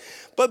others.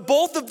 But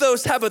both of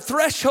those have a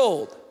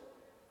threshold.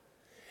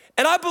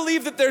 And I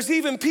believe that there's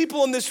even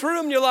people in this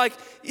room, you're like,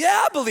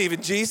 I believe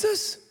in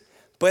Jesus,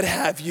 but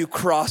have you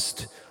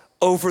crossed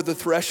over the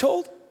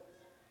threshold?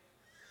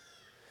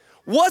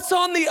 What's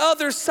on the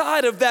other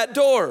side of that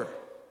door?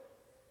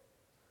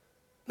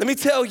 Let me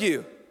tell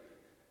you,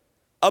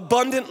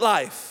 abundant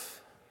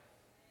life.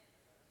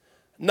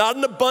 Not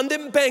an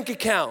abundant bank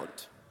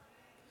account,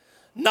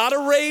 not a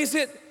raise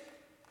it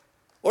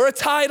or a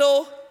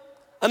title,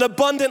 an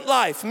abundant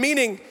life,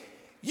 meaning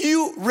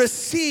you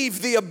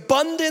receive the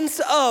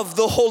abundance of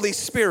the Holy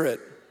Spirit.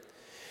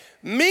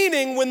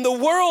 Meaning when the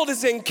world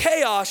is in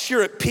chaos,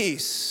 you're at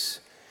peace.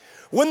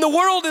 When the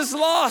world is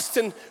lost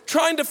and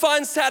trying to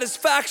find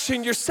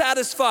satisfaction, you're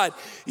satisfied.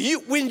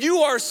 When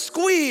you are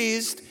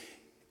squeezed,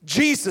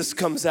 Jesus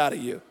comes out of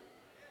you.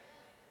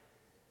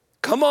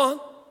 Come on.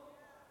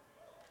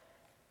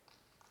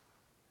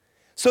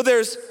 So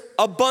there's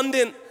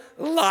abundant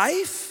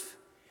life,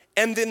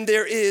 and then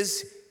there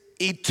is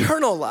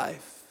eternal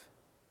life.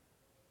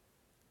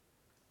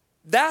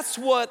 That's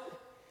what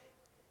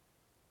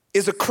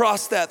is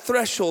across that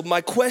threshold.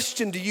 My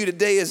question to you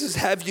today is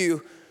have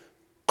you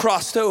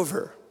crossed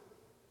over?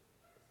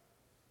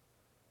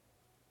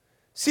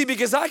 See,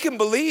 because I can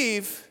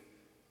believe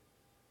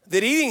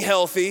that eating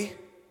healthy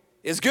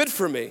is good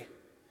for me,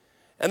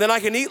 and then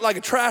I can eat like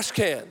a trash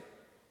can.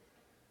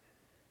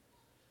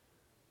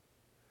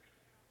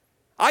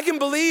 I can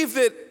believe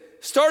that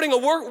starting a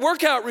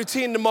workout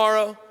routine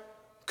tomorrow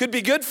could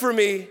be good for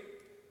me,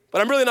 but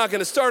I'm really not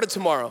gonna start it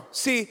tomorrow.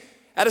 See,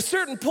 at a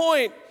certain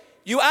point,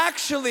 you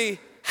actually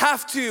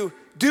have to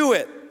do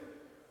it.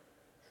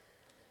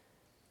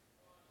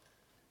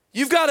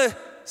 You've gotta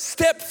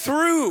step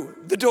through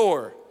the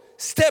door,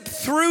 step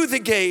through the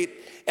gate,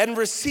 and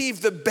receive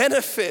the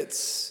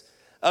benefits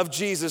of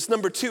Jesus.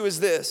 Number 2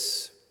 is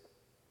this: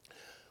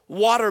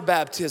 water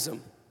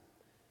baptism.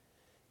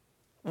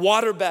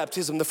 Water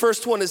baptism. The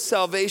first one is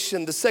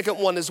salvation. The second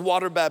one is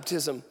water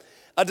baptism.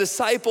 A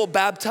disciple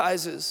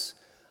baptizes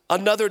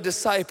another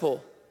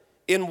disciple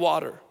in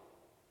water.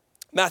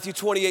 Matthew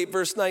 28,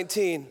 verse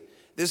 19.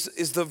 This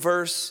is the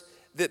verse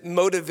that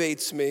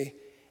motivates me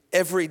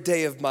every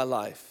day of my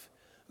life.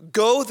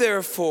 Go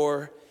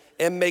therefore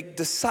and make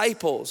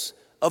disciples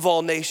of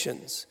all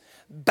nations,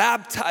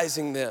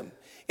 baptizing them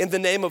in the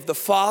name of the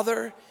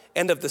Father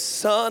and of the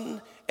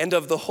Son and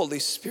of the Holy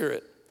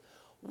Spirit.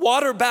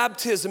 Water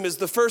baptism is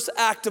the first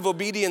act of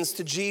obedience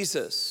to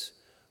Jesus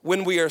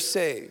when we are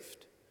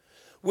saved.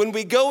 When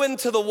we go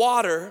into the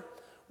water,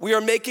 we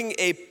are making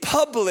a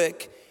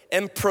public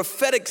and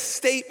prophetic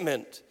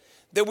statement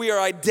that we are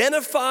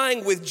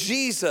identifying with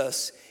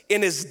Jesus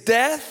in his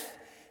death,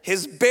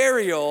 his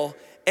burial,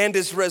 and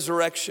his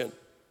resurrection.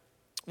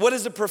 What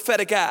is a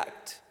prophetic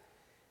act?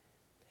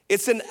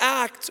 It's an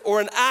act or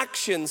an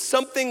action,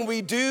 something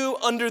we do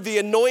under the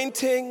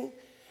anointing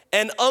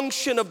and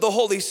unction of the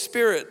Holy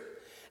Spirit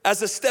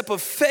as a step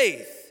of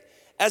faith,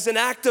 as an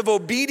act of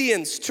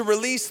obedience to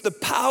release the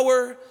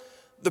power,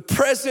 the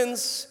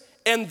presence,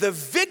 and the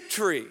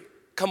victory.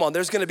 Come on,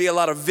 there's gonna be a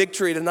lot of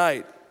victory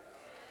tonight.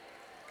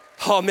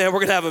 Oh man,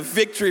 we're gonna have a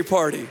victory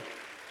party.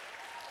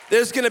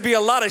 There's gonna be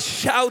a lot of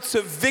shouts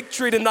of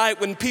victory tonight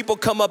when people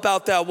come up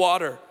out that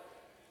water.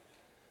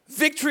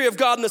 Victory of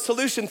God in the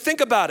solution.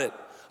 Think about it.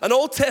 An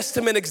Old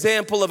Testament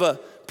example of a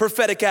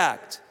prophetic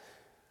act.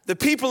 The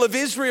people of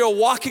Israel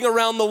walking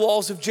around the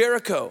walls of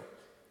Jericho.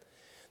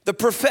 The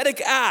prophetic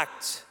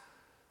act,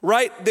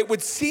 right, that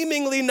would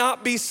seemingly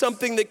not be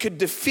something that could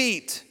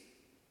defeat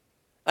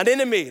an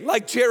enemy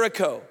like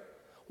Jericho.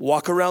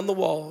 Walk around the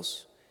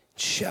walls,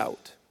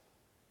 shout.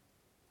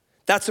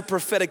 That's a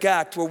prophetic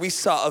act where we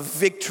saw a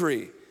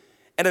victory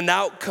and an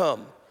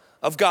outcome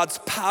of God's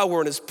power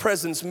and his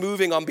presence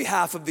moving on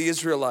behalf of the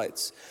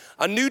Israelites.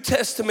 A New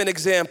Testament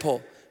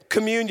example,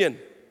 communion,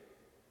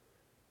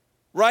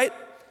 right?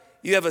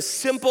 You have a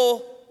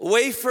simple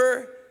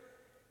wafer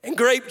and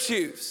grape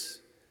juice.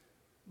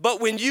 But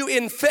when you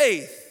in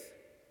faith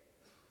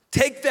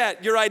take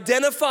that, you're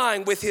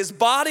identifying with his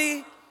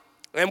body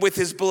and with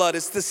his blood.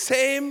 It's the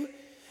same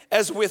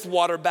as with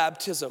water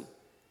baptism.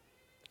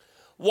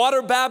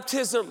 Water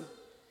baptism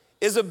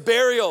is a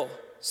burial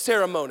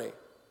ceremony.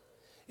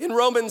 In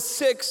Romans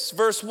 6,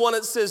 verse 1,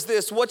 it says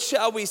this: what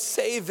shall we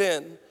say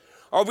then?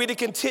 Are we to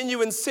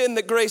continue in sin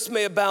that grace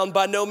may abound?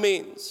 By no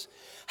means.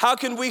 How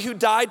can we who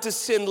died to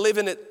sin live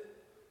in it?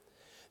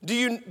 Do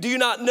you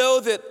not know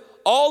that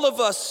all of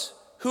us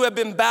who have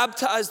been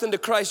baptized into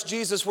Christ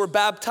Jesus were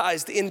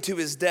baptized into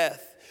his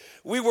death?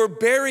 We were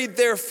buried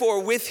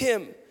therefore with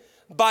him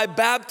by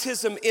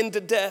baptism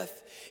into death,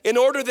 in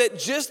order that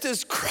just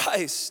as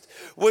Christ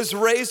was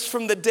raised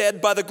from the dead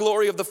by the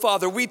glory of the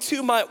Father, we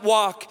too might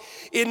walk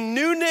in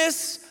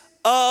newness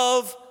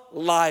of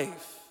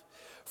life.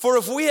 For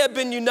if we have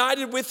been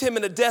united with him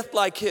in a death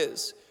like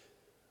his,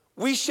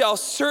 we shall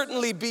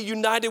certainly be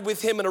united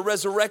with him in a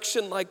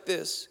resurrection like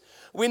this.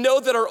 We know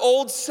that our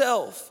old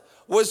self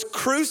was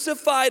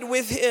crucified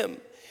with him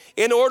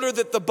in order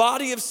that the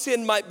body of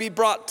sin might be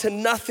brought to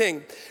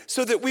nothing,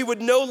 so that we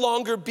would no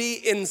longer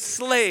be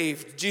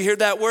enslaved. Do you hear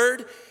that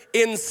word?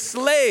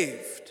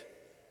 Enslaved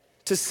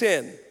to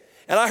sin.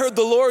 And I heard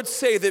the Lord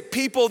say that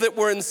people that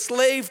were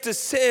enslaved to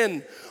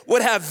sin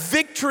would have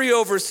victory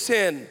over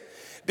sin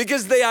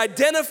because they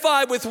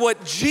identify with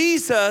what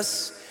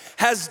Jesus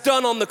has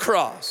done on the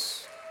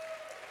cross.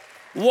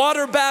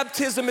 Water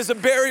baptism is a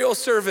burial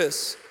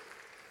service,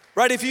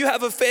 right? If you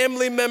have a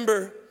family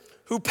member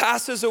who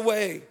passes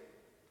away,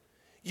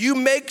 you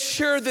make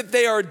sure that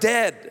they are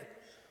dead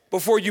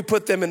before you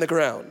put them in the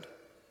ground.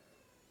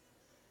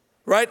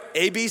 Right?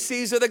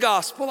 ABCs of the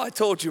gospel. I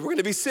told you, we're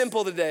gonna be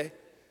simple today,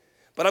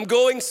 but I'm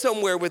going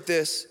somewhere with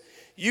this.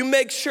 You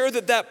make sure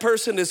that that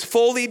person is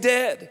fully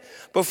dead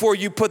before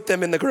you put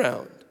them in the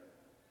ground.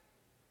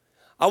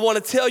 I wanna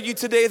tell you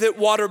today that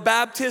water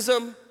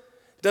baptism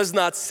does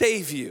not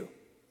save you.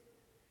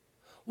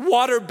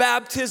 Water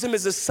baptism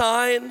is a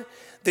sign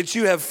that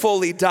you have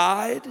fully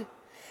died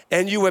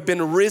and you have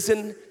been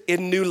risen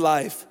in new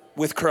life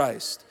with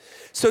Christ.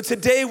 So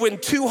today, when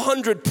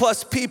 200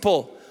 plus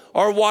people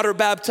are water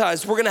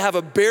baptized, we're gonna have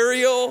a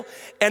burial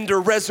and a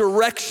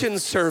resurrection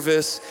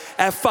service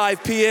at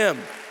 5 p.m.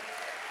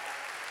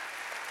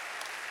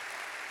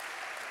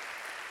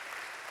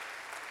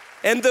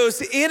 And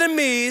those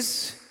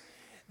enemies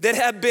that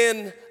have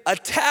been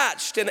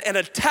attached and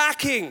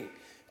attacking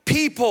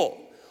people,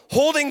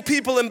 holding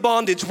people in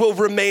bondage, will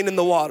remain in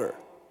the water.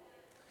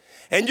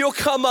 And you'll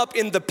come up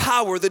in the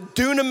power, the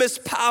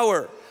dunamis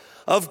power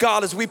of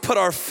God as we put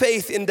our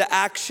faith into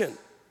action.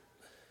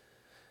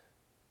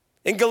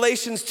 In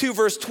Galatians 2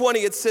 verse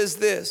 20, it says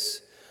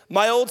this: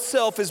 my old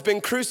self has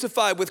been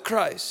crucified with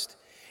Christ.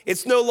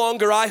 It's no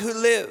longer I who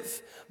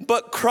live,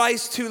 but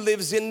Christ who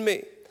lives in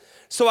me.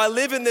 So I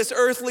live in this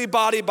earthly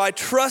body by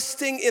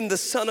trusting in the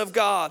Son of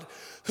God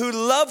who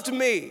loved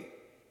me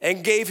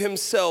and gave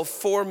himself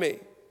for me.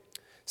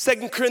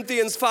 2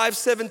 Corinthians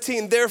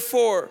 5:17,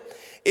 therefore,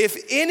 if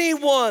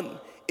anyone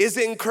is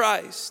in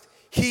Christ,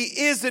 he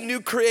is a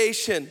new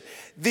creation.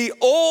 The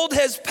old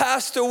has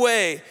passed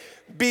away.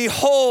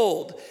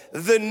 Behold,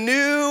 the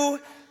new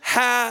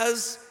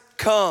has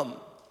come.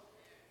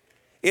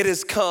 It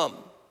has come.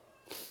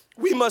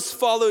 We must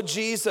follow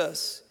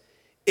Jesus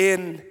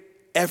in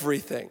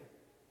everything,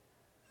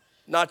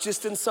 not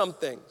just in some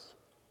things,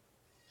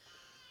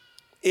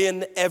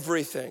 in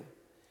everything.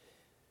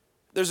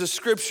 There's a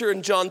scripture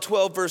in John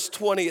 12 verse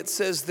 20, it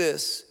says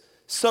this: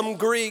 some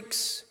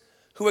Greeks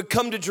who had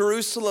come to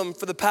Jerusalem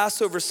for the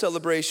Passover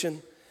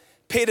celebration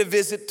paid a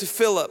visit to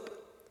Philip,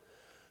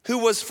 who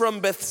was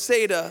from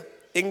Bethsaida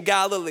in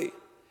Galilee.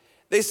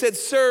 They said,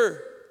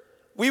 sir,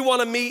 we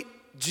want to meet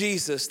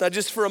Jesus. Now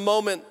just for a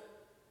moment,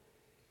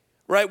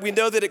 right, we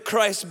know that at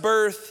Christ's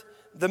birth,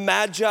 the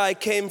Magi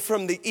came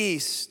from the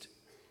east,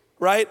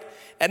 right?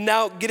 And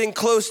now getting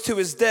close to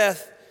his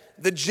death,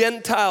 the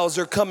Gentiles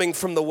are coming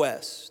from the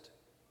west.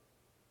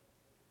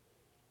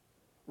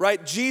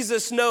 Right?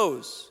 Jesus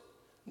knows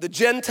the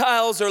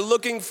Gentiles are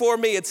looking for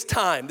me. It's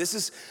time. This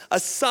is a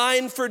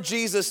sign for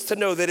Jesus to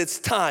know that it's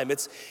time.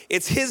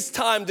 It's his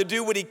time to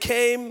do what he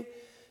came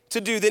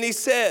to do. Then he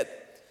said,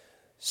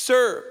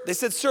 they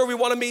said, sir, we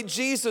want to meet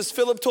Jesus.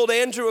 Philip told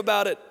Andrew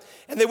about it.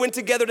 And they went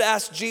together to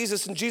ask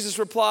Jesus, and Jesus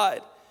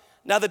replied,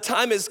 now the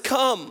time has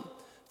come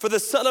for the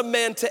Son of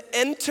Man to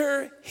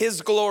enter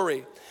his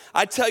glory.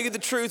 I tell you the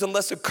truth,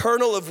 unless a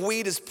kernel of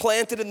wheat is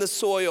planted in the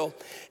soil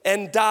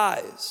and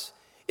dies,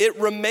 it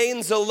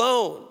remains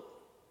alone.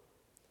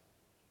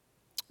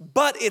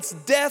 But its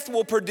death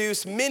will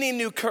produce many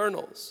new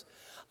kernels,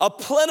 a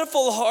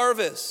plentiful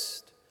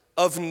harvest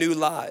of new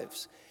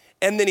lives.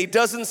 And then he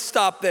doesn't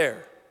stop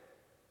there.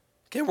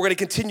 Okay, we're going to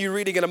continue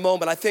reading in a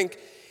moment. I think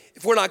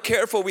if we're not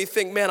careful, we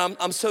think, man,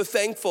 I'm so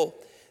thankful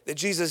that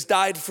Jesus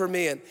died for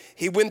me and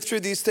he went through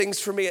these things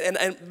for me.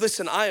 And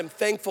listen, I am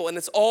thankful, and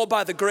it's all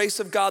by the grace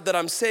of God that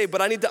I'm saved.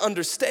 But I need to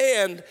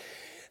understand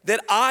that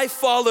I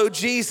follow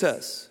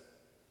Jesus.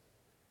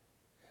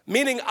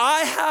 Meaning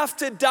I have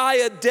to die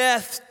a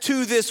death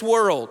to this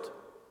world.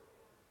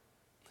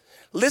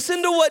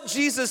 Listen to what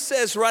Jesus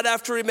says right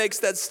after he makes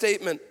that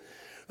statement.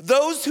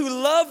 Those who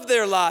love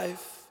their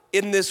life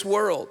in this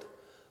world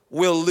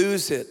will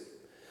lose it.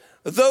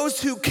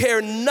 Those who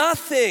care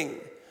nothing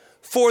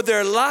for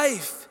their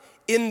life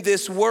in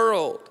this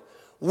world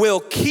will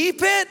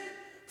keep it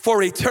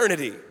for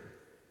eternity.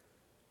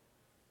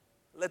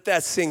 Let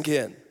that sink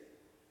in.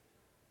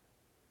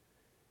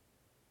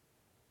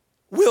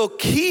 Will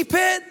keep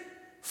it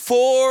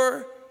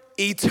for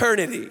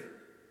eternity.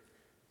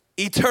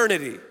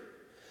 Eternity.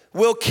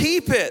 Will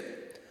keep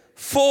it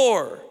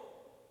for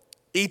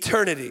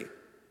eternity.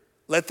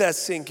 Let that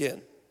sink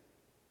in.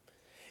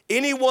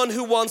 Anyone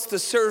who wants to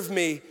serve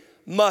me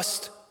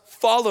must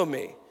follow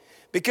me,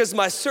 because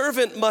my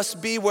servant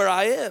must be where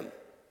I am.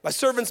 My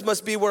servants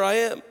must be where I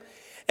am.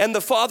 And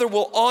the Father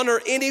will honor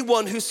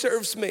anyone who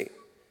serves me.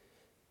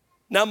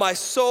 Now my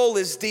soul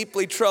is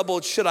deeply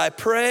troubled. Should I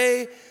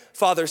pray?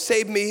 Father,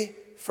 save me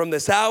from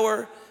this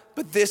hour.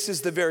 But this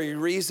is the very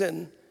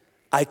reason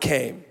I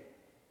came.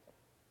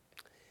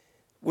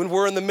 When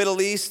we're in the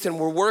Middle East and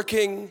we're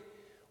working,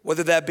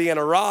 whether that be in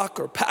Iraq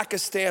or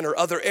Pakistan or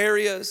other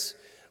areas,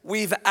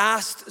 we've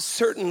asked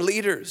certain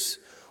leaders,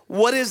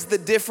 what is the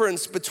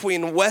difference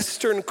between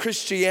Western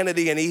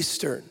Christianity and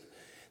Eastern?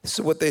 This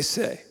is what they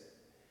say.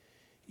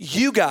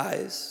 You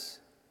guys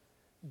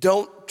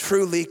don't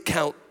truly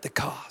count the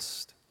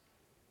cost.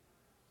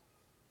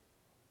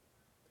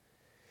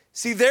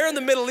 See, there in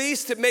the Middle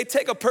East, it may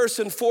take a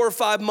person 4 or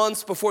 5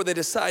 months before they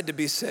decide to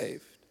be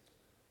saved.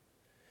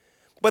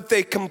 But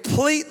they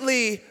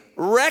completely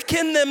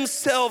reckon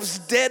themselves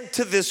dead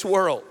to this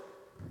world.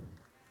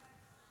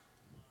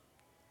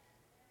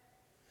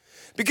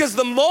 Because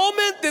the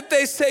moment that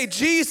they say,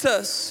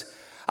 Jesus,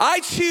 I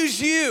choose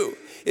you,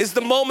 is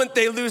the moment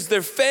they lose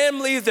their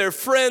family, their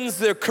friends,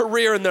 their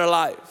career, and their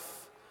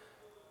life.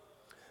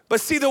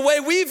 But see, the way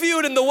we view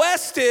it in the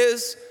West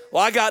is,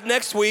 well, I got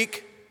next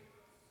week.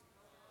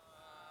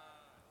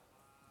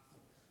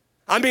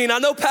 I mean, I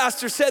know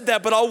Pastor said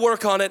that, but I'll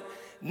work on it.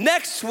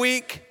 Next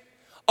week,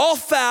 I'll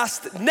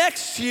fast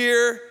next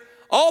year,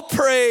 I'll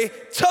pray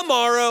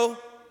tomorrow.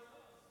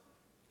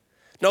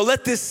 No,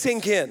 let this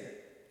sink in.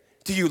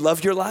 Do you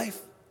love your life?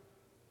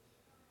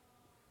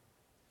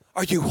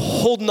 Are you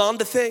holding on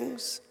to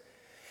things?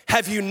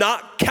 Have you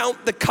not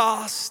count the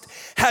cost?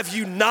 Have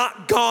you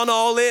not gone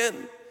all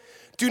in?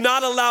 Do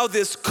not allow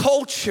this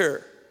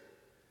culture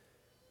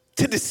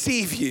to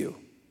deceive you.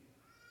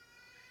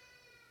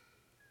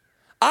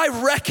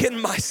 I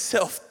reckon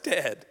myself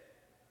dead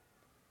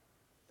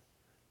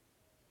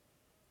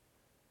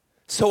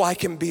so I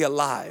can be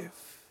alive.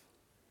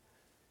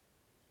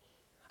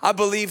 I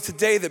believe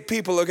today that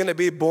people are gonna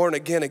be born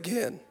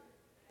again.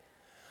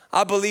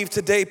 I believe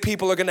today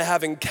people are gonna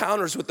have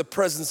encounters with the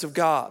presence of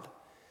God,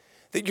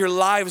 that your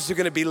lives are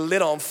gonna be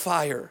lit on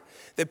fire,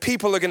 that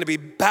people are gonna be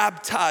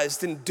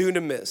baptized in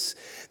Dunamis,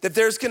 that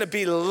there's gonna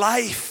be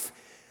life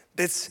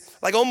that's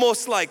like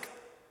almost like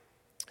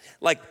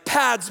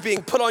pads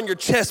being put on your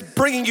chest,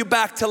 bringing you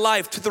back to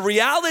life, to the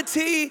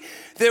reality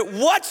that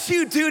what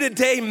you do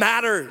today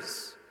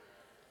matters.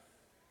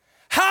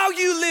 How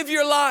you live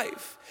your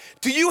life.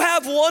 Do you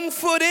have one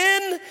foot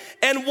in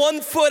and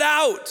one foot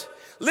out?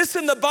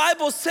 Listen, the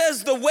Bible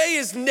says the way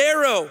is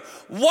narrow.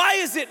 Why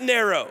is it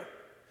narrow?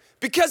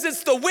 Because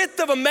it's the width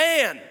of a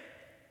man.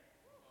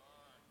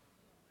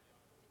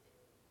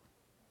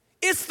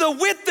 It's the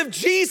width of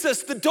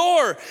Jesus, the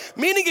door.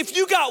 Meaning if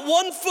you got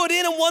one foot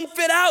in and one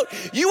foot out,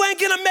 you ain't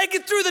gonna make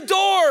it through the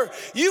door.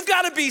 You've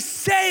gotta be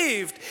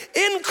saved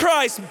in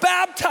Christ,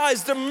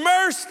 baptized,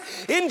 immersed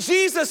in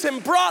Jesus,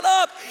 and brought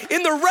up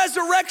in the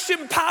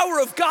resurrection power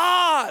of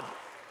God.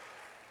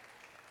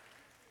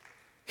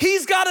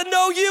 He's gotta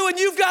know you and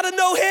you've gotta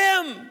know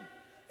him.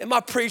 Am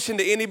I preaching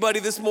to anybody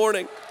this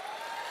morning?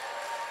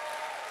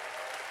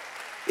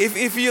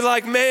 If you're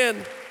like,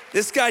 man,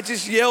 this guy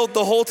just yelled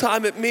the whole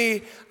time at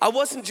me. I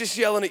wasn't just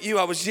yelling at you,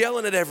 I was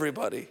yelling at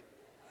everybody.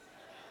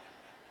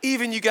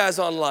 Even you guys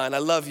online, I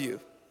love you.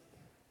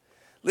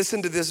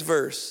 Listen to this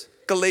verse,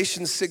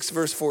 Galatians 6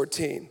 verse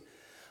 14.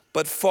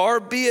 But far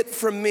be it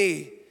from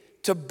me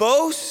to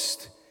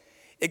boast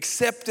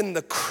except in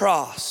the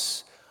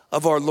cross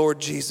of our Lord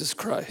Jesus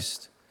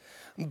Christ,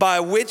 by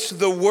which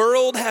the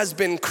world has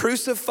been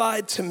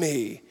crucified to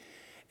me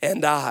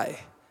and I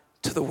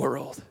to the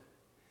world.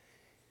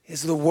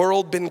 Has the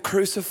world been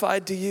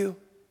crucified to you?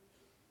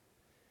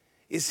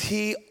 Is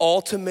he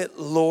ultimate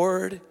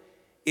Lord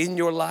in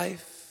your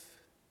life?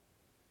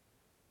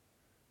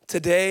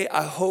 Today,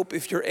 I hope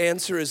if your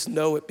answer is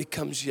no, it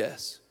becomes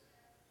yes.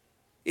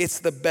 It's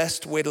the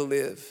best way to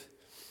live.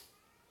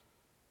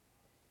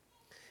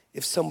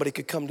 If somebody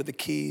could come to the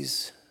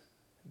keys,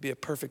 it'd be a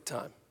perfect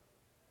time.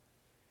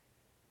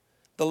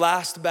 The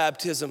last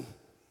baptism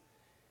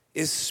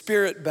is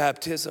spirit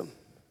baptism.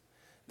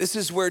 This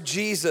is where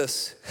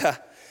Jesus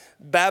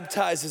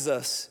baptizes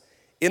us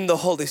in the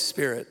Holy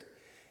Spirit.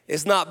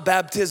 It's not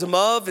baptism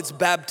of, it's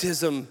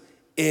baptism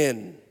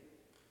in.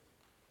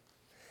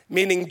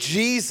 Meaning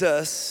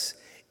Jesus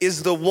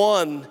is the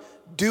one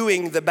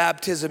doing the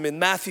baptism. In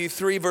Matthew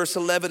 3 verse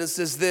 11 it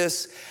says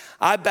this,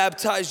 I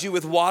baptize you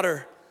with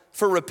water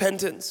for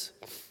repentance,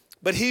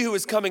 but he who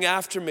is coming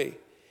after me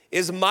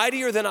is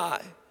mightier than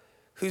I,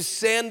 whose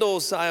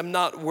sandals I am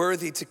not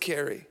worthy to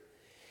carry.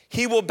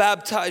 He will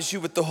baptize you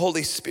with the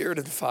Holy Spirit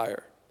and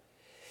fire.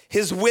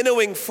 His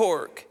winnowing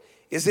fork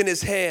is in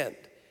his hand,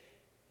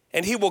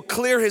 and he will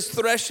clear his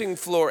threshing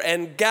floor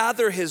and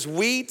gather his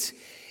wheat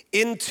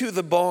into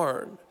the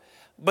barn.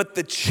 But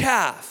the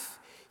chaff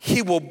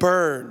he will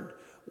burn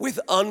with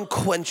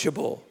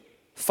unquenchable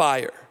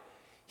fire.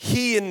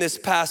 He in this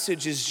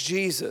passage is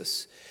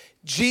Jesus.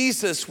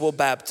 Jesus will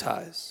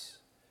baptize.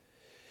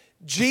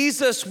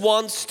 Jesus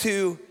wants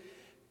to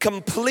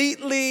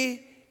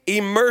completely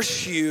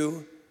immerse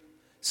you,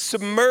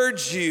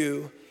 submerge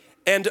you,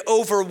 and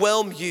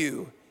overwhelm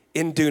you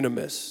in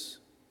Dunamis.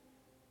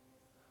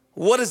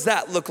 What does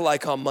that look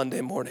like on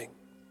Monday morning?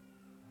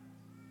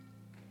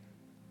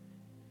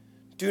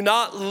 Do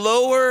not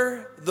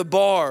lower the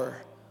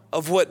bar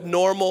of what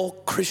normal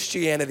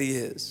Christianity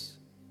is.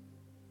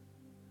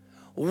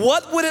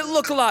 What would it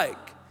look like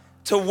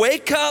to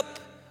wake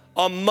up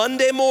on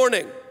Monday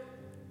morning,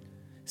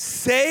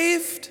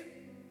 saved,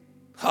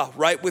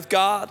 right with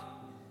God,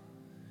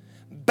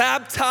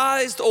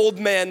 baptized, old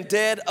man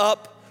dead,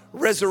 up,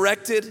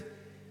 resurrected,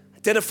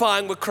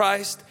 identifying with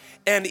Christ,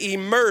 and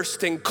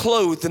immersed and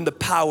clothed in the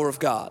power of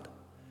God?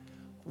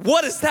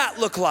 What does that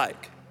look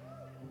like?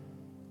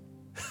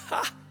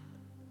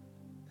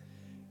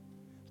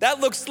 That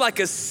looks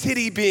like a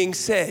city being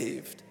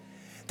saved.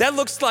 That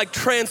looks like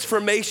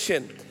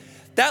transformation.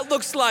 That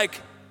looks like,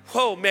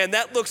 oh man,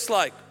 that looks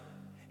like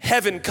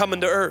heaven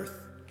coming to earth.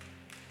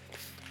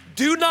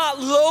 Do not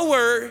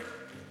lower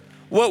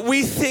what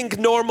we think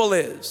normal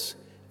is.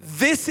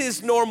 This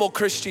is normal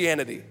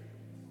Christianity.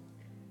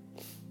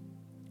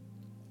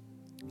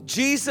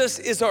 Jesus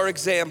is our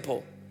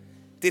example.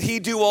 Did he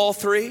do all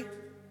three?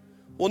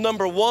 Well,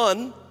 number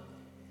one,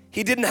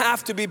 he didn't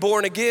have to be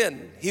born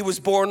again. He was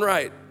born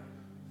right,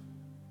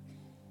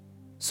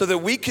 so that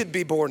we could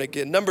be born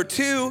again. Number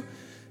two,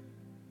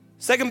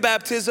 second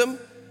baptism,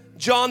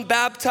 John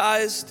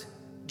baptized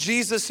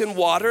Jesus in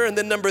water. And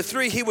then number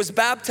three, he was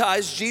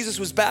baptized, Jesus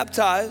was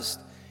baptized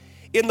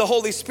in the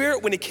Holy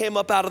Spirit when he came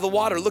up out of the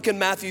water. Look in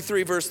Matthew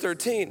 3 verse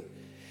 13.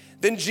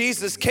 Then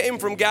Jesus came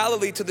from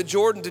Galilee to the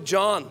Jordan to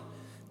John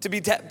to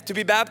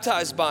be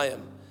baptized by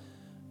him.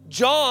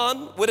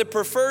 John would have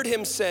preferred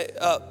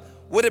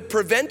would have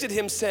prevented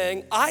him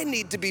saying, I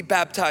need to be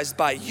baptized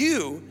by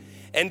you,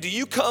 and do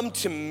you come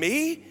to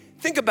me?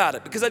 Think about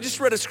it, because I just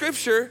read a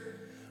scripture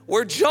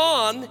where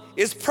John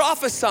is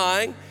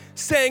prophesying,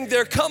 saying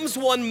there comes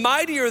one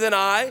mightier than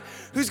I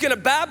who's gonna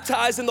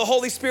baptize in the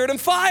Holy Spirit and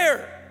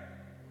fire.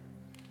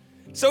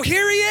 So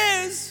here he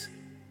is,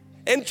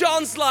 and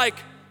John's like,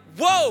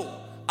 whoa,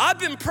 I've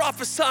been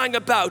prophesying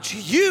about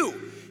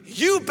you.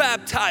 You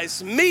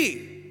baptize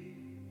me.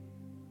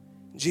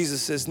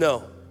 Jesus says,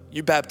 no,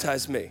 you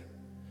baptize me.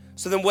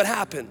 So then what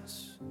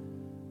happens?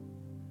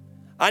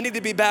 I need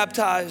to be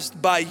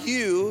baptized by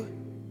you,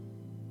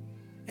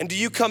 and do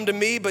you come to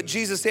me? But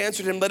Jesus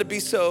answered him, let it be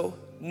so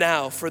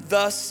now, for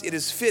thus it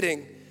is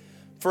fitting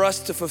for us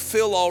to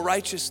fulfill all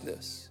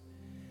righteousness.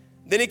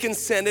 Then he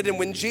consented, and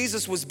when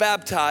Jesus was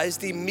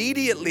baptized,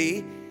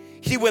 immediately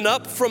he went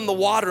up from the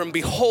water, and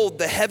behold,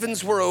 the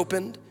heavens were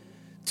opened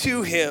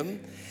to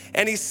him,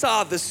 and he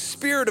saw the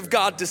Spirit of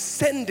God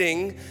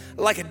descending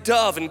like a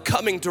dove and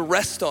coming to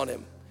rest on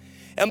him.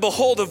 And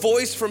behold, a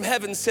voice from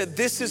heaven said,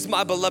 this is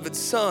my beloved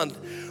Son,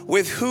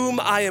 with whom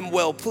I am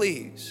well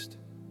pleased.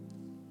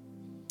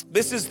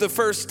 This is the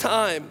first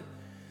time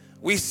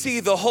we see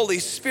the Holy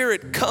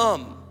Spirit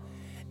come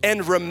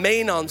and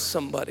remain on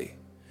somebody,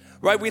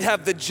 right? We'd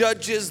have the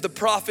judges, the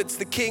prophets,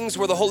 the kings,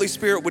 where the Holy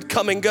Spirit would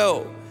come and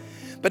go.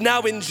 But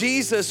now in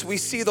Jesus, we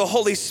see the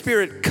Holy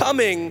Spirit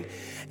coming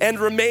and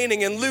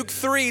remaining. In Luke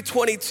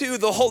 3:22,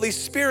 the Holy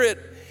Spirit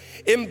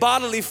in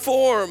bodily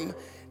form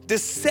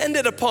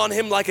descended upon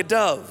him like a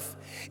dove.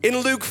 In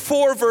Luke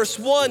 4 verse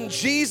 1,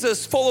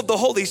 Jesus, full of the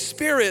Holy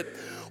Spirit,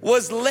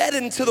 was led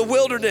into the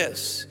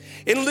wilderness.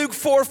 In Luke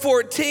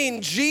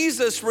 4:14,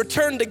 Jesus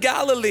returned to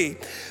Galilee,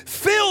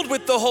 filled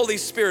with the Holy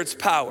Spirit's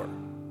power.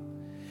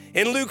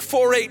 In Luke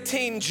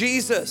 4:18,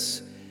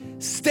 Jesus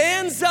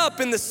stands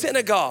up in the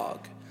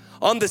synagogue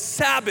on the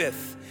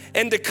Sabbath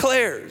and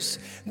declares,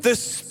 the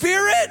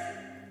Spirit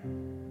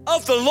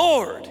of the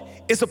Lord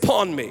is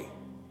upon me.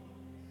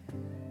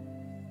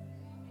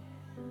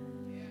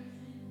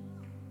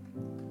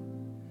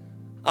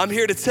 I'm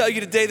here to tell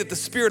you today that the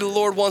Spirit of the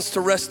Lord wants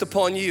to rest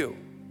upon you.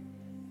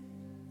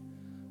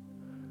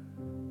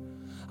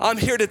 I'm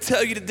here to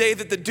tell you today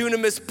that the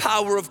dunamis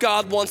power of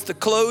God wants to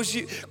clothe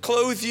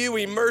you,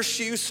 immerse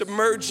you,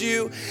 submerge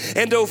you,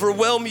 and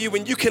overwhelm you,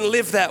 and you can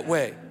live that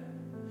way.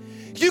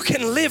 You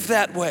can live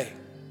that way.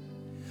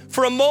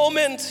 For a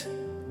moment,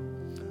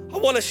 I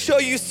want to show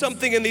you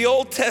something in the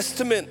Old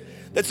Testament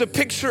that's a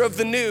picture of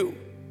the new.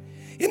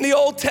 In the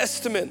Old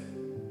Testament,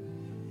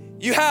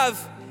 you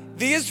have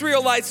the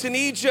Israelites in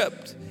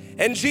Egypt,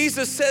 and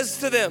Jesus says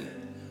to them,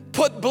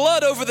 put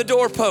blood over the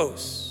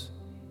doorposts.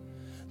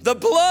 The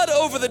blood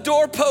over the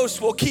doorpost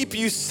will keep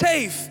you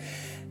safe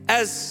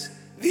as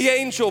the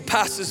angel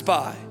passes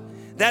by.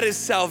 That is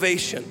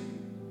salvation.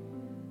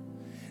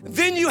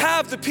 Then you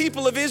have the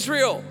people of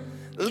Israel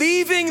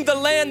leaving the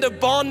land of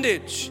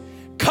bondage,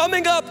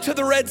 coming up to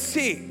the Red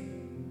Sea.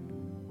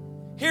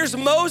 Here's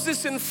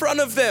Moses in front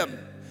of them,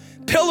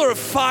 pillar of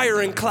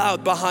fire and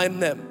cloud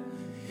behind them,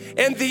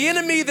 and the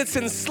enemy that's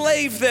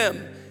enslaved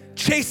them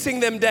chasing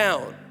them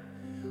down.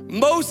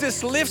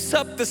 Moses lifts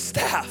up the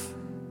staff.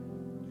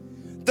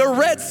 The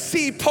Red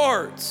Sea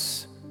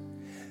parts.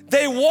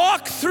 They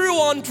walk through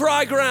on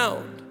dry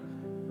ground.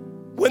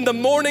 When the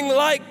morning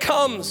light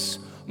comes,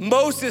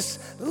 Moses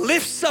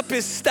lifts up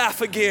his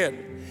staff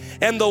again,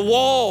 and the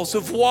walls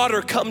of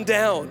water come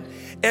down,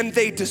 and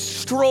they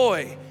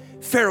destroy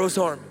Pharaoh's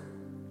army.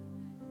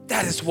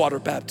 That is water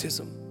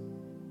baptism.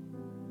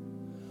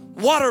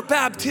 Water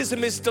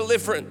baptism is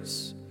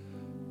deliverance.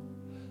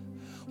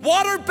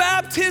 Water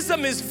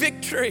baptism is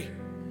victory.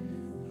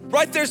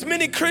 Right, there's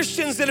many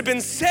Christians that have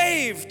been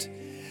saved,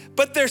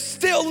 but they're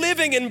still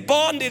living in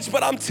bondage.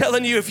 But I'm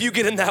telling you, if you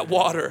get in that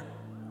water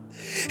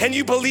and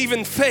you believe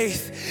in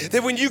faith,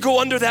 that when you go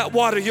under that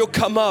water, you'll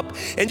come up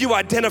and you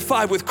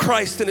identify with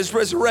Christ and his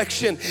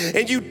resurrection,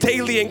 and you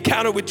daily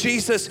encounter with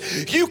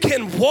Jesus, you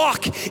can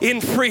walk in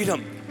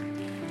freedom.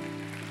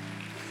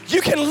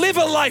 You can live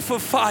a life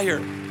of fire,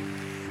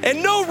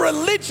 and no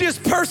religious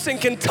person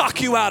can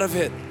talk you out of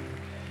it.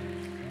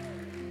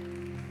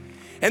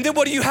 And then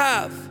what do you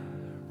have?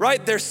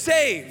 Right, they're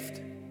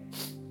saved.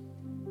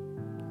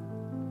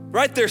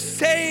 Right, they're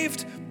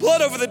saved,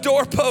 blood over the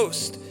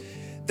doorpost.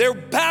 They're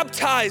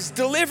baptized,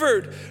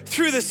 delivered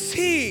through the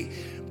sea.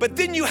 But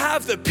then you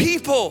have the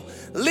people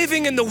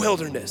living in the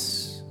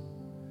wilderness.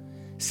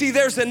 See,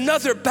 there's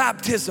another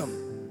baptism.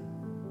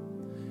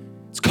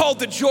 It's called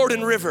the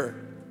Jordan River.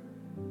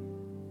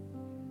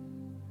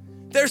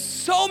 There's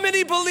so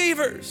many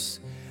believers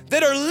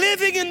that are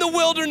living in the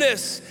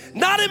wilderness,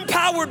 not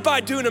empowered by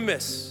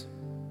Dunamis.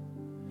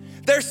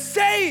 They're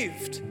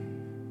saved,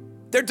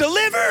 they're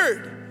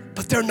delivered,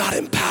 but they're not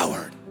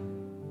empowered.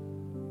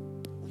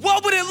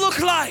 What would it look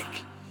like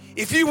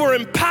if you were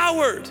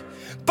empowered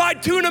by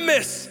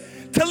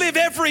Dunamis to live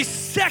every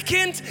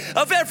second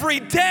of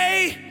every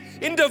day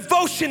in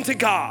devotion to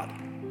God?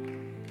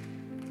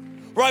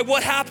 Right,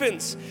 what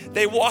happens?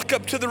 They walk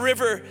up to the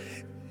river.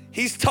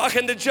 He's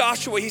talking to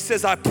Joshua. He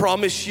says, I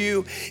promise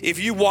you, if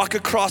you walk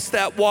across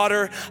that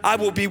water, I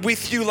will be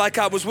with you like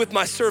I was with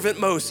my servant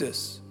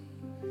Moses.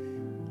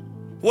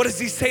 What does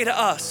he say to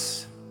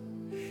us?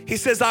 He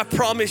says, I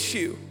promise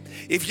you,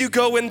 if you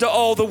go into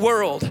all the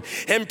world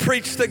and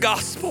preach the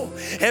gospel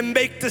and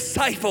make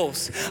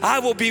disciples, I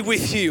will be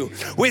with you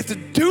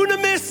with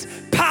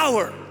dunamis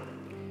power.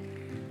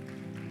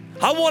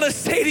 I want to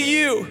say to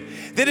you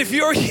that if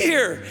you're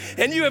here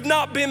and you have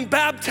not been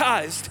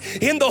baptized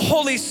in the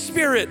Holy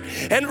Spirit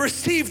and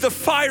received the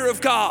fire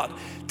of God,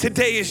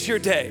 today is your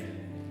day.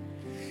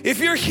 If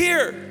you're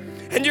here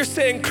and you're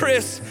saying,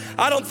 Chris,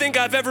 I don't think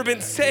I've ever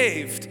been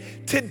saved,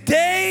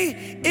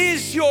 today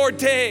is your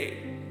day.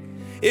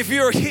 If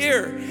you're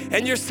here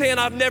and you're saying,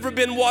 I've never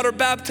been water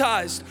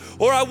baptized,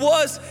 or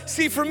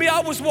for me, I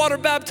was water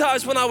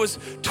baptized when I was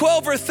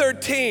 12 or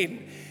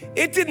 13.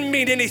 It didn't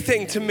mean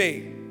anything to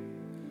me.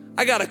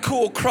 I got a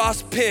cool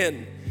cross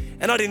pin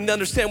and I didn't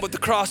understand what the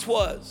cross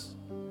was.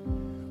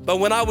 But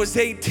when I was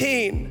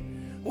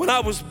 18, when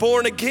I was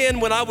born again,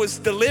 when I was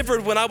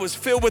delivered, when I was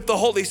filled with the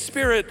Holy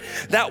Spirit,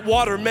 that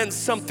water meant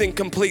something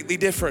completely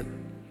different.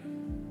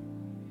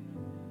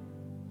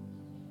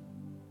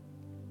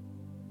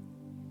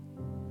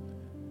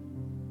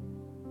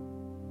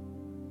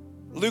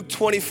 Luke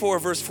 24,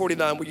 verse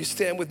 49, will you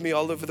stand with me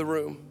all over the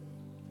room?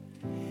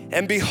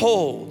 And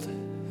behold,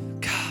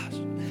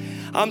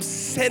 I'm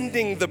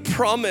sending the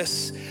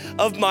promise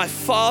of my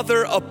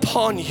Father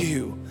upon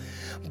you,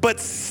 but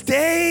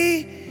stay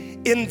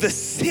in the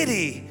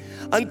city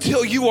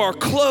until you are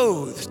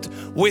clothed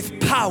with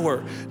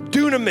power,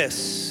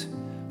 dunamis,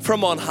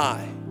 from on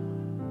high.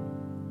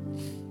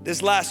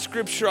 This last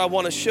scripture I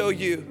want to show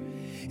you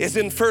is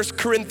in 1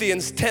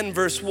 Corinthians 10,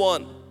 verse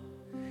 1.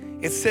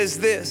 It says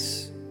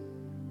this,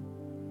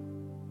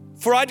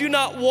 for I do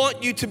not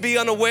want you to be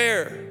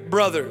unaware,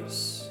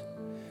 brothers,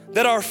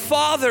 that our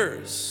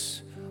fathers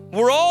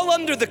were all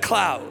under the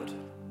cloud,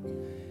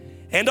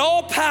 and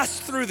all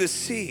passed through the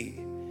sea,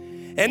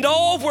 and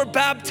all were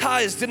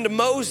baptized into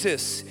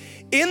Moses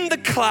in the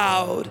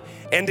cloud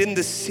and in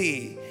the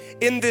sea.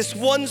 In this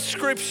one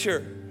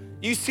scripture,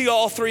 you see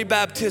all three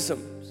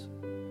baptisms.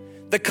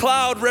 The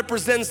cloud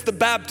represents the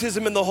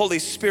baptism in the Holy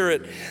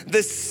Spirit.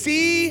 The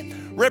sea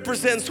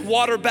represents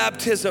water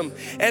baptism,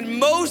 and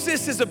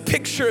Moses is a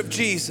picture of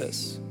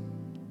Jesus.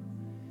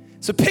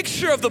 It's a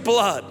picture of the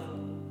blood.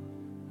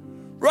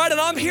 Right,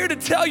 and I'm here to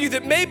tell you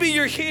that maybe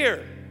you're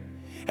here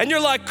and you're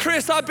like,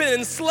 Chris, I've been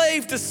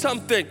enslaved to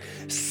something.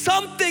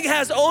 Something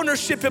has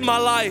ownership in my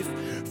life.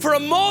 For a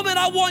moment,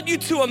 I want you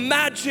to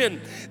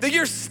imagine that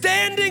you're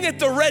standing at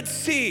the Red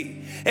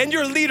Sea and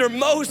your leader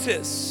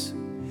Moses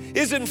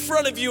is in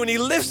front of you and he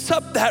lifts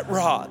up that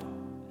rod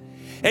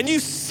and you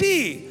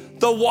see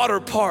the water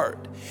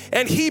part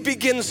and he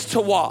begins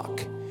to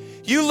walk.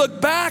 You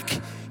look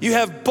back, you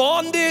have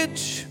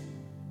bondage,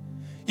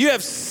 you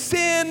have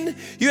sin,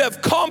 you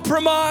have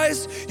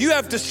compromise, you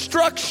have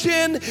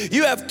destruction,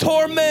 you have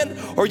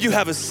torment, or you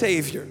have a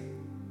Savior.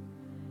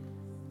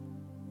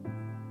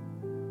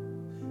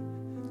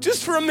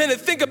 Just for a minute,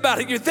 think about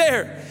it. You're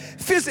there.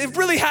 It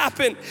really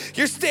happened.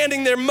 You're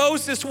standing there,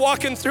 Moses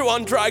walking through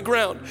on dry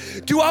ground.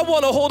 Do I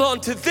want to hold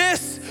on to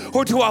this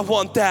or do I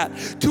want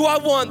that? Do I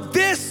want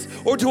this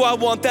or do I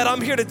want that?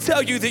 I'm here to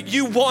tell you that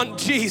you want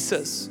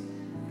Jesus.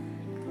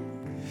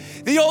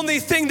 The only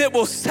thing that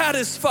will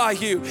satisfy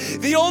you,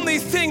 the only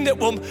thing that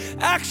will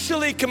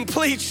actually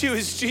complete you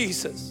is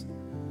Jesus.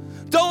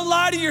 Don't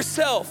lie to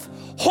yourself.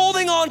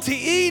 Holding on to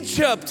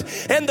Egypt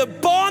and the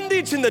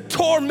bondage and the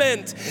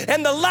torment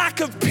and the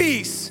lack of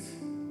peace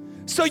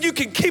so you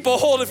can keep a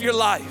hold of your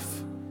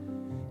life.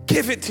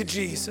 Give it to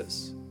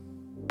Jesus.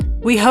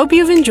 We hope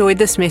you've enjoyed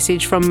this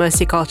message from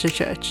Mercy Culture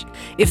Church.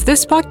 If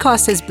this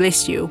podcast has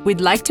blessed you, we'd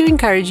like to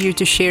encourage you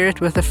to share it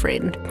with a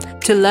friend.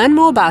 To learn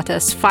more about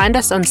us, find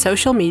us on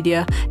social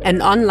media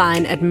and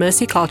online at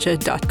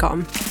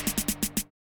mercyculture.com.